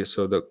technology.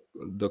 So the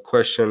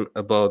question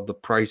about the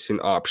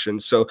pricing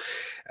options. So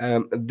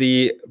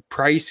the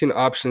pricing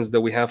options that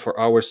we have for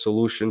our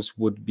solutions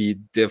would be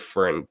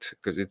different,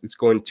 because it's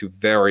going to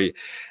vary.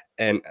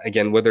 And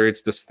again, whether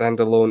it's the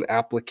standalone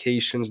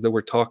applications that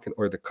we're talking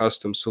or the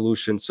custom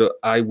solution. So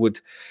I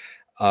would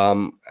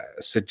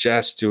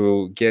suggest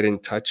to get in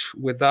touch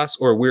with us,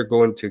 or we're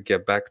going to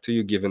get back to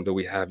you, given that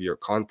we have your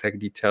contact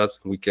details.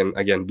 We can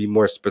again be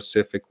more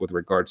specific with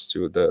regards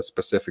to the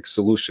specific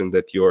solution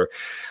that you're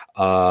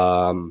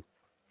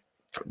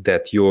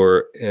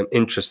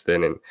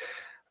interested in.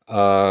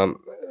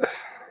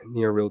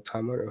 Near real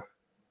time.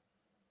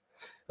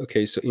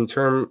 Okay, so in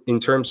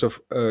terms of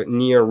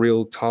near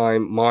real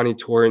time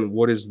monitoring,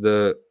 what is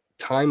the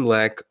time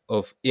lag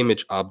of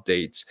image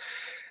updates?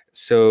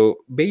 So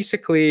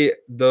basically,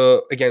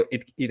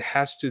 it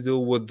has to do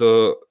with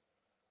the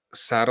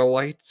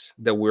satellites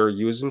that we're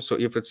using. So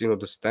if it's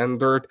the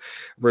standard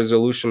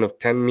resolution of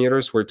 10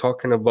 meters, we're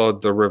talking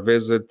about the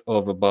revisit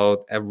of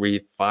about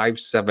every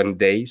 5-7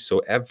 days. So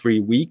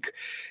every week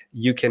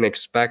you can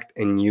expect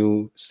a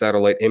new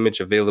satellite image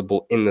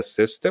available in the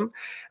system.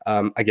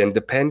 Again,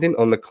 depending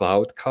on the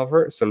cloud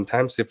cover,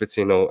 sometimes if it's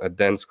a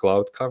dense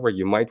cloud cover,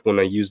 you might want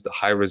to use the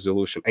high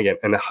resolution again.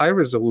 And a high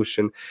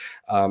resolution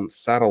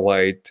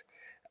satellite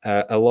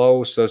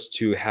allows us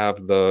to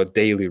have the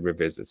daily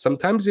revisit.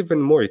 Sometimes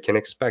even more. You can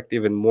expect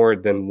even more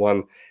than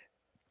one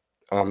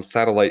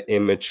satellite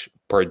image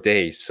per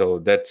day. So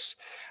that's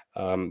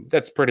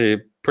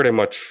pretty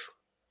much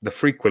the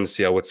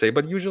frequency, I would say.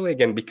 But usually,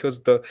 again,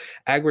 because the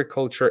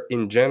agriculture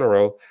in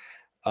general,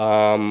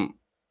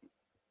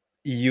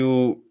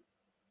 you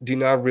do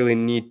not really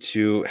need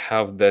to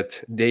have that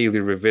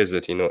daily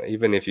revisit.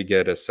 Even if you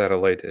get a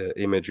satellite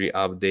imagery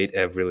update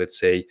every, let's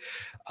say,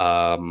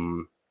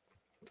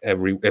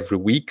 every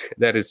week,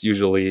 that is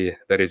usually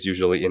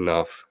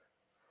enough.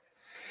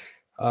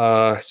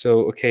 So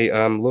okay,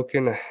 I'm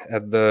looking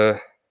at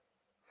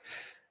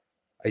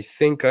I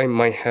think I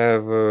might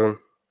have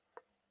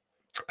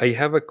I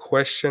have a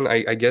question,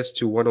 I guess,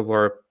 to one of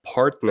our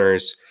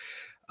partners.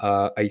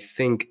 I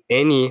think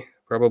Annie,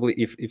 probably,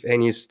 if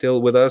Annie is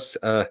still with us.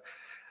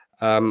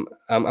 I'm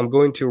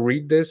going to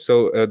read this.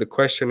 So the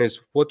question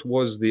is, what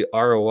was the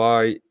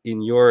ROI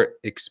in your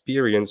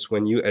experience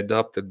when you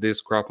adopted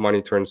this crop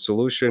monitoring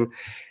solution?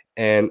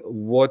 and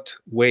what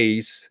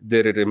ways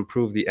did it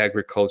improve the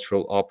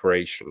agricultural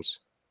operations?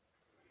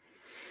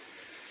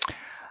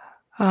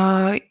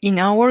 In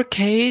our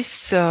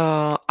case,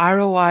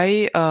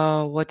 ROI,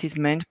 what is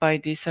meant by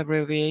this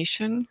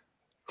abbreviation?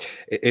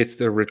 It's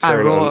the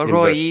return on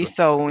ROI, investment.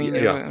 so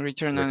Yeah,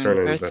 return on return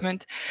on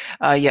investment.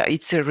 Yeah,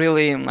 it's a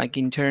really like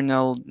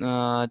internal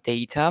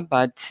data,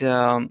 but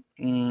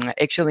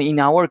actually in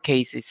our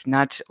case, it's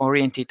not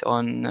oriented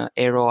on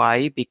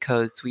ROI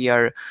because we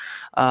are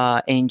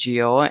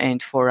NGO,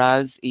 and for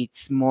us,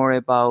 it's more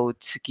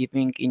about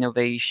giving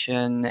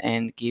innovation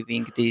and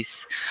giving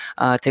these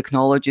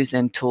technologies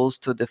and tools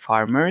to the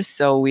farmers.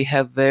 So we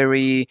have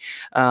very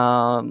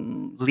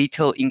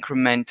little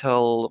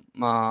incremental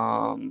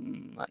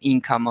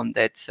income on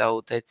that.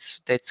 So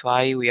that's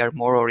why we are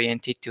more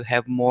oriented to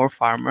have more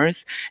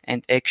farmers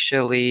and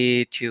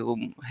actually to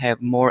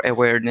have more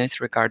awareness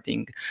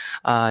regarding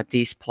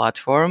this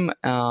platform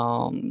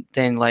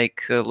than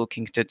like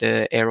looking to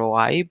the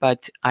ROI.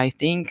 But I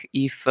think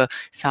if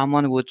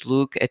someone would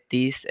look at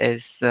this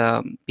as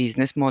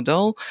business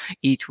model,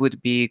 it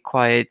would be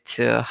quite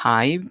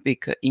high,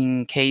 because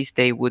in case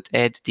they would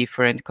add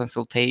different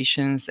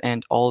consultations,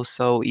 and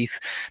also if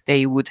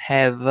they would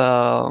have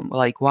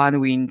like one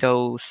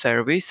window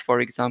service, for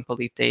example,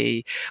 if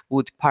they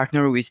would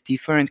partner with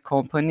different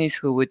companies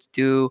who would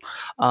do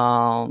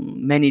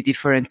many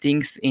different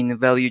things in the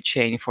value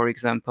chain, for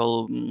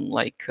example,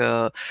 like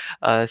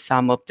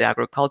some of the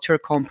agriculture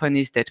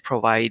companies that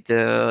provide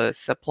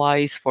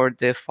supplies for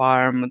the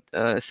farm,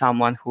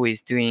 someone who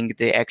is doing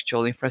the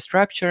actual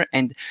infrastructure,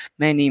 and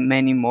many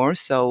more.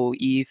 So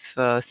if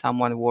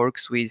someone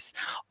works with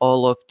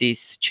all of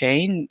this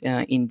chain,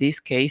 in this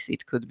case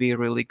it could be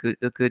really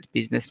a good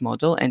business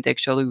model. And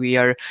actually we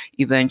are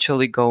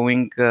eventually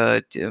going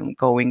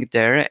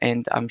there,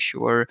 and I'm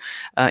sure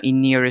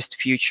in nearest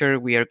future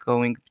we are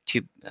going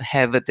to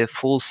have the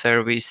full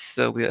service.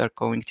 We are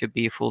going to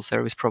be full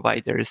service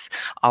providers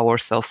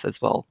ourselves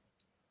as well,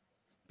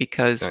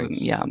 because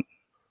Nice. yeah,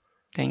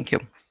 thank you.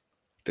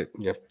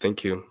 Yeah,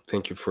 thank you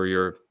for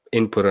your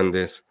input on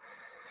this.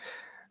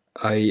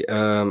 I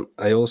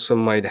also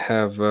might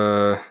have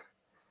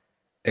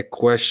a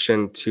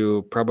question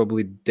to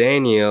probably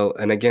Daniel,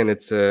 and again,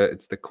 it's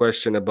the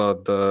question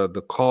about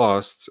the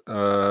costs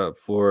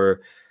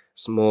for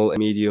small and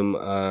medium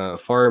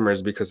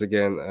farmers, because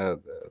again,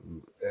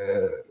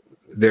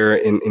 there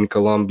in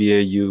Colombia,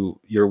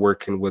 you're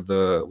working with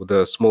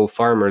the small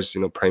farmers,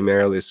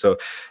 primarily. So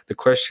the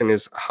question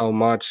is, how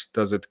much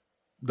does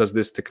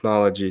this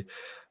technology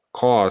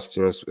cost,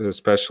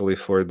 especially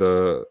for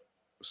the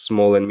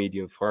small and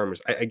medium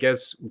farmers? I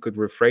guess we could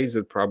rephrase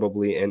it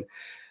probably, and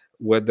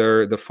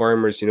whether the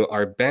farmers,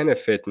 are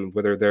benefiting,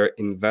 whether their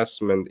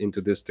investment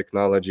into this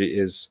technology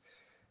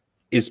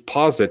is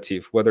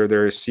positive, whether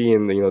they're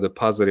seeing the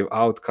positive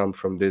outcome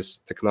from this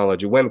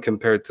technology when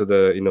compared to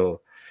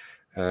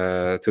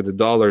to the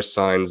dollar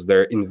signs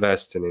they're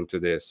investing into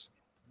this.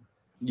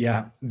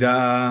 Yeah,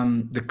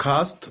 the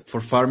cost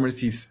for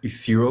farmers is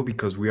zero,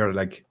 because we are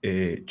like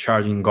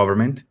charging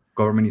government.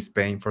 Government is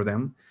paying for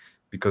them,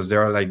 because they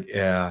are like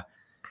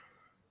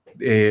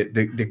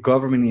the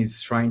government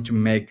is trying to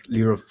make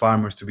little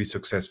farmers to be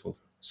successful.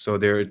 So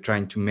they're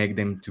trying to make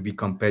them to be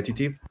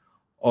competitive.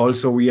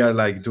 Also, we are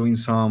like doing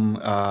some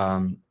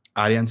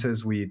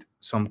alliances with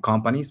some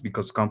companies,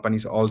 because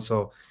companies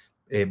also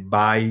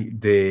buy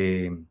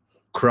the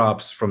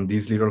crops from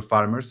these little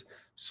farmers.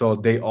 So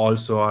they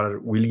also are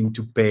willing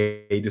to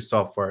pay the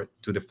software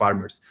to the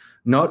farmers,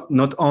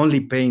 not only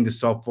paying the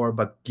software,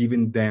 but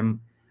giving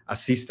them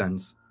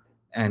assistance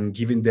and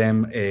giving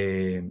them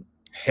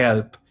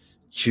help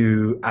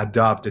to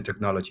adopt the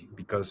technology,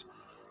 because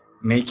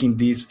making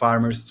these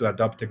farmers to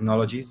adopt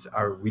technologies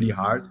are really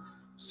hard.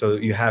 So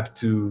you have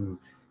to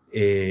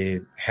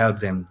help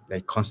them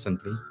like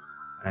constantly,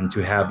 and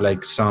to have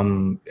like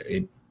some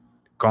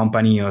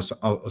company or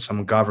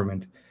some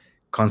government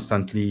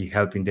constantly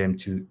helping them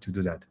to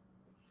do that.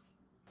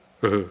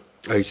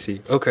 I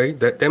see. Okay,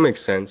 that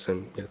makes sense,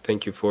 and yeah,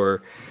 thank you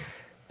for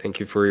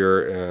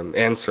your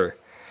answer.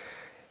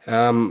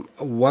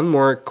 One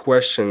more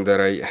question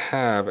that I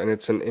have, and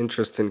it's an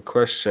interesting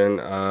question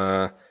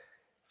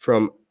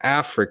from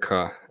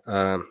Africa.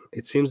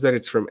 It seems that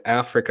it's from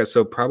Africa,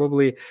 so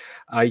probably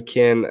I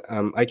can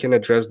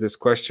address this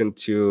question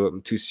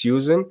to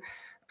Susan,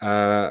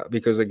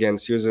 because again,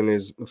 Susan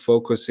is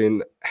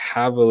focusing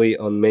heavily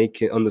on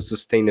the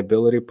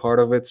sustainability part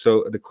of it.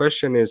 So the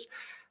question is,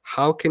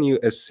 how can you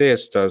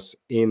assist us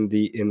in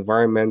the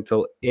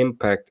environmental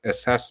impact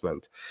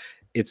assessment?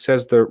 It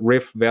says the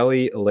Rift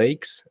Valley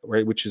Lakes,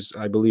 right, which is,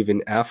 I believe,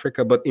 in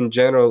Africa. But in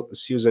general,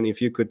 Susan,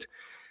 if you could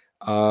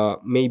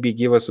maybe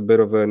give us a bit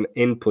of an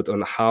input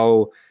on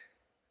how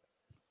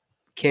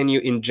can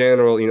you, in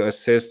general,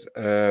 assist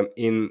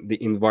in the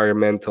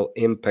environmental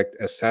impact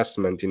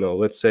assessment.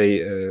 Let's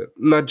say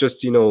not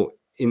just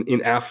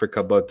in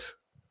Africa, but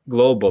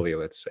globally,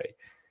 let's say.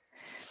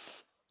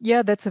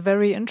 Yeah, that's a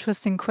very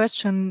interesting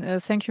question.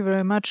 Thank you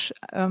very much.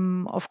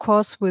 Of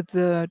course, with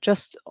the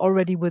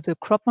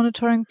crop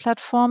monitoring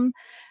platform,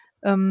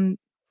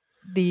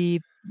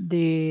 the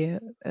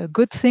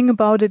good thing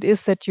about it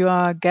is that you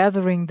are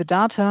gathering the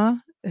data,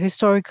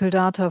 historical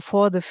data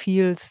for the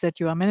fields that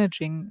you are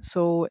managing.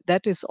 So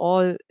that is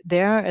all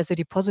there as a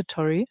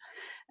depository,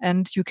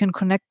 and you can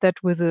connect that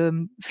with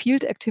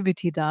field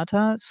activity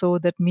data. So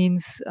that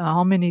means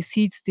how many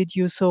seeds did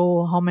you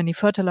sow, how many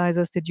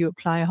fertilizers did you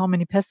apply, how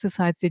many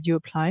pesticides did you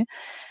apply,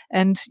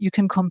 and you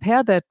can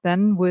compare that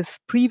then with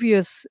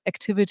previous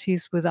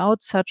activities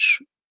without such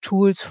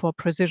tools for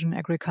precision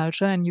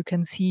agriculture, and you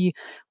can see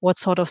what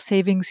sort of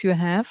savings you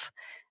have.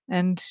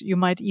 And you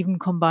might even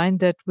combine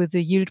that with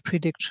the yield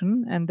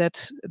prediction, and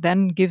that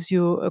then gives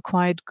you a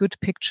quite good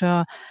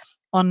picture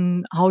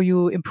on how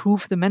you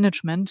improve the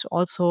management,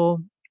 also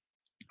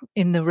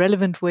in the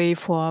relevant way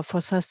for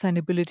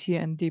sustainability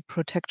and the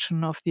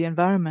protection of the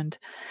environment.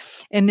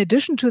 In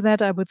addition to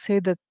that, I would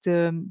say that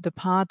the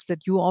part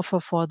that you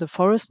offer for the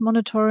forest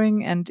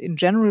monitoring and in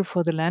general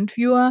for the land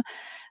viewer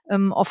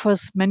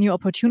offers many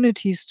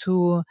opportunities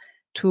to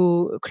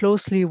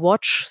closely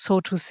watch,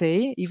 so to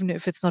say, even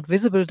if it's not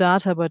visible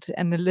data, but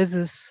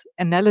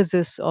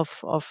analysis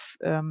of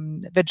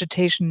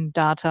vegetation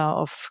data,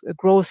 of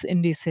growth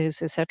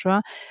indices,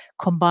 etc.,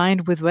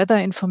 combined with weather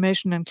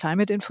information and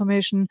climate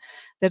information,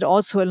 that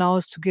also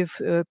allows to give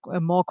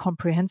a more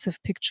comprehensive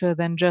picture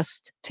than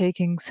just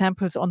taking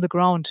samples on the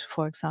ground,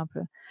 for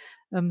example.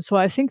 So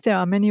I think there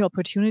are many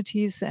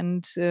opportunities,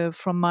 and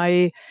from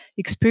my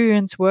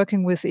experience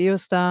working with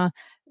EOSDA,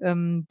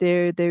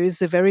 there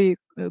is a very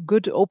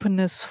good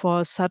openness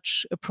for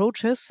such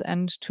approaches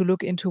and to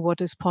look into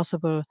what is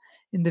possible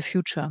in the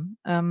future.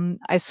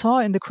 I saw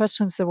in the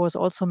questions there was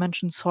also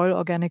mentioned soil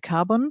organic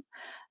carbon.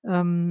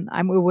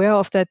 I'm aware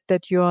of that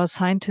your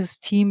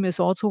scientist team is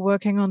also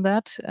working on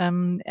that,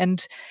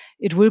 and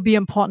it will be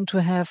important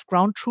to have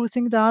ground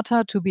truthing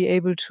data to be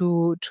able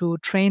to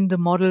train the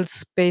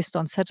models based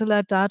on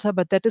satellite data,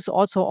 but that is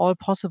also all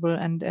possible,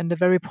 and a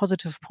very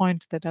positive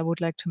point that I would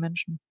like to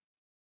mention.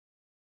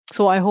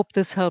 So I hope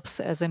this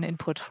helps as an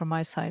input from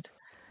my side.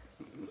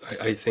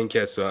 I think,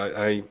 yes.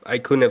 So I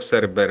couldn't have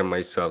said it better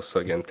myself. So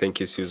again,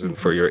 thank you, Susan,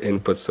 for your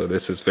input. So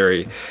this is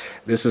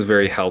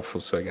very helpful.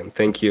 So again,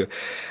 thank you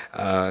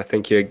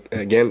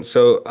again.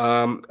 So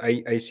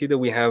I see that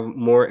we have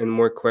more and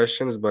more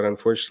questions, but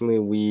unfortunately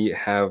we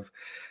have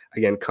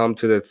again come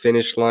to the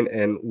finish line,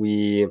 and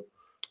we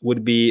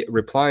would be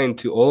replying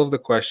to all of the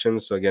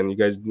questions. So again, you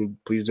guys,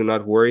 please do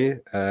not worry.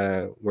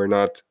 We're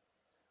not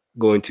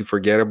going to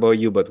forget about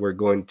you, but we're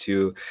going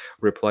to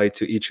reply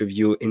to each of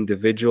you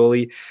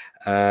individually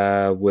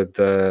with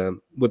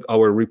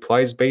our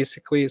replies,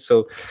 basically.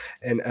 So,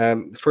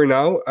 and for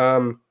now,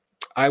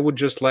 I would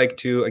just like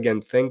to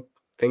again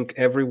thank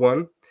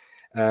everyone,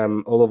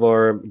 all of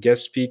our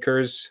guest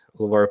speakers,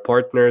 all of our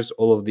partners,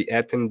 all of the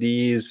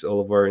attendees, all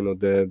of our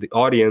the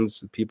audience,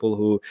 the people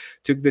who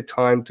took the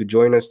time to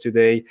join us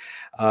today.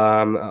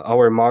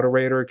 Our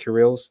moderator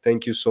Kirill's,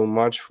 thank you so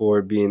much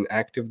for being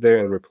active there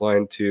and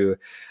replying to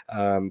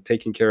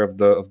taking care of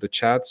the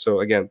chat.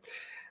 So again,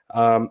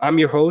 I'm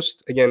your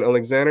host again,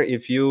 Oleksandr.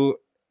 If you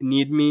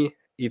need me,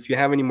 if you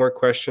have any more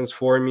questions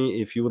for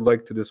me, if you would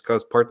like to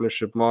discuss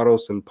partnership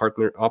models and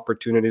partner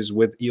opportunities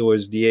with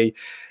EOSDA,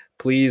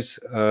 please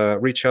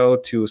reach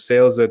out to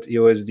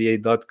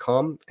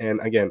sales@eosda.com. And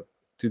again,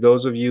 to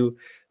those of you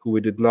who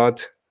we did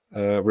not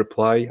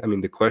reply, I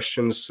mean, the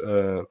questions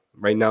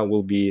right now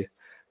will be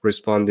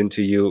responding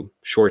to you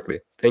shortly.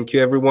 Thank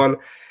you, everyone.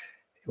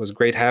 It was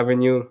great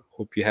having you.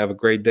 Hope you have a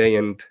great day,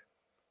 and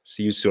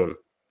see you soon.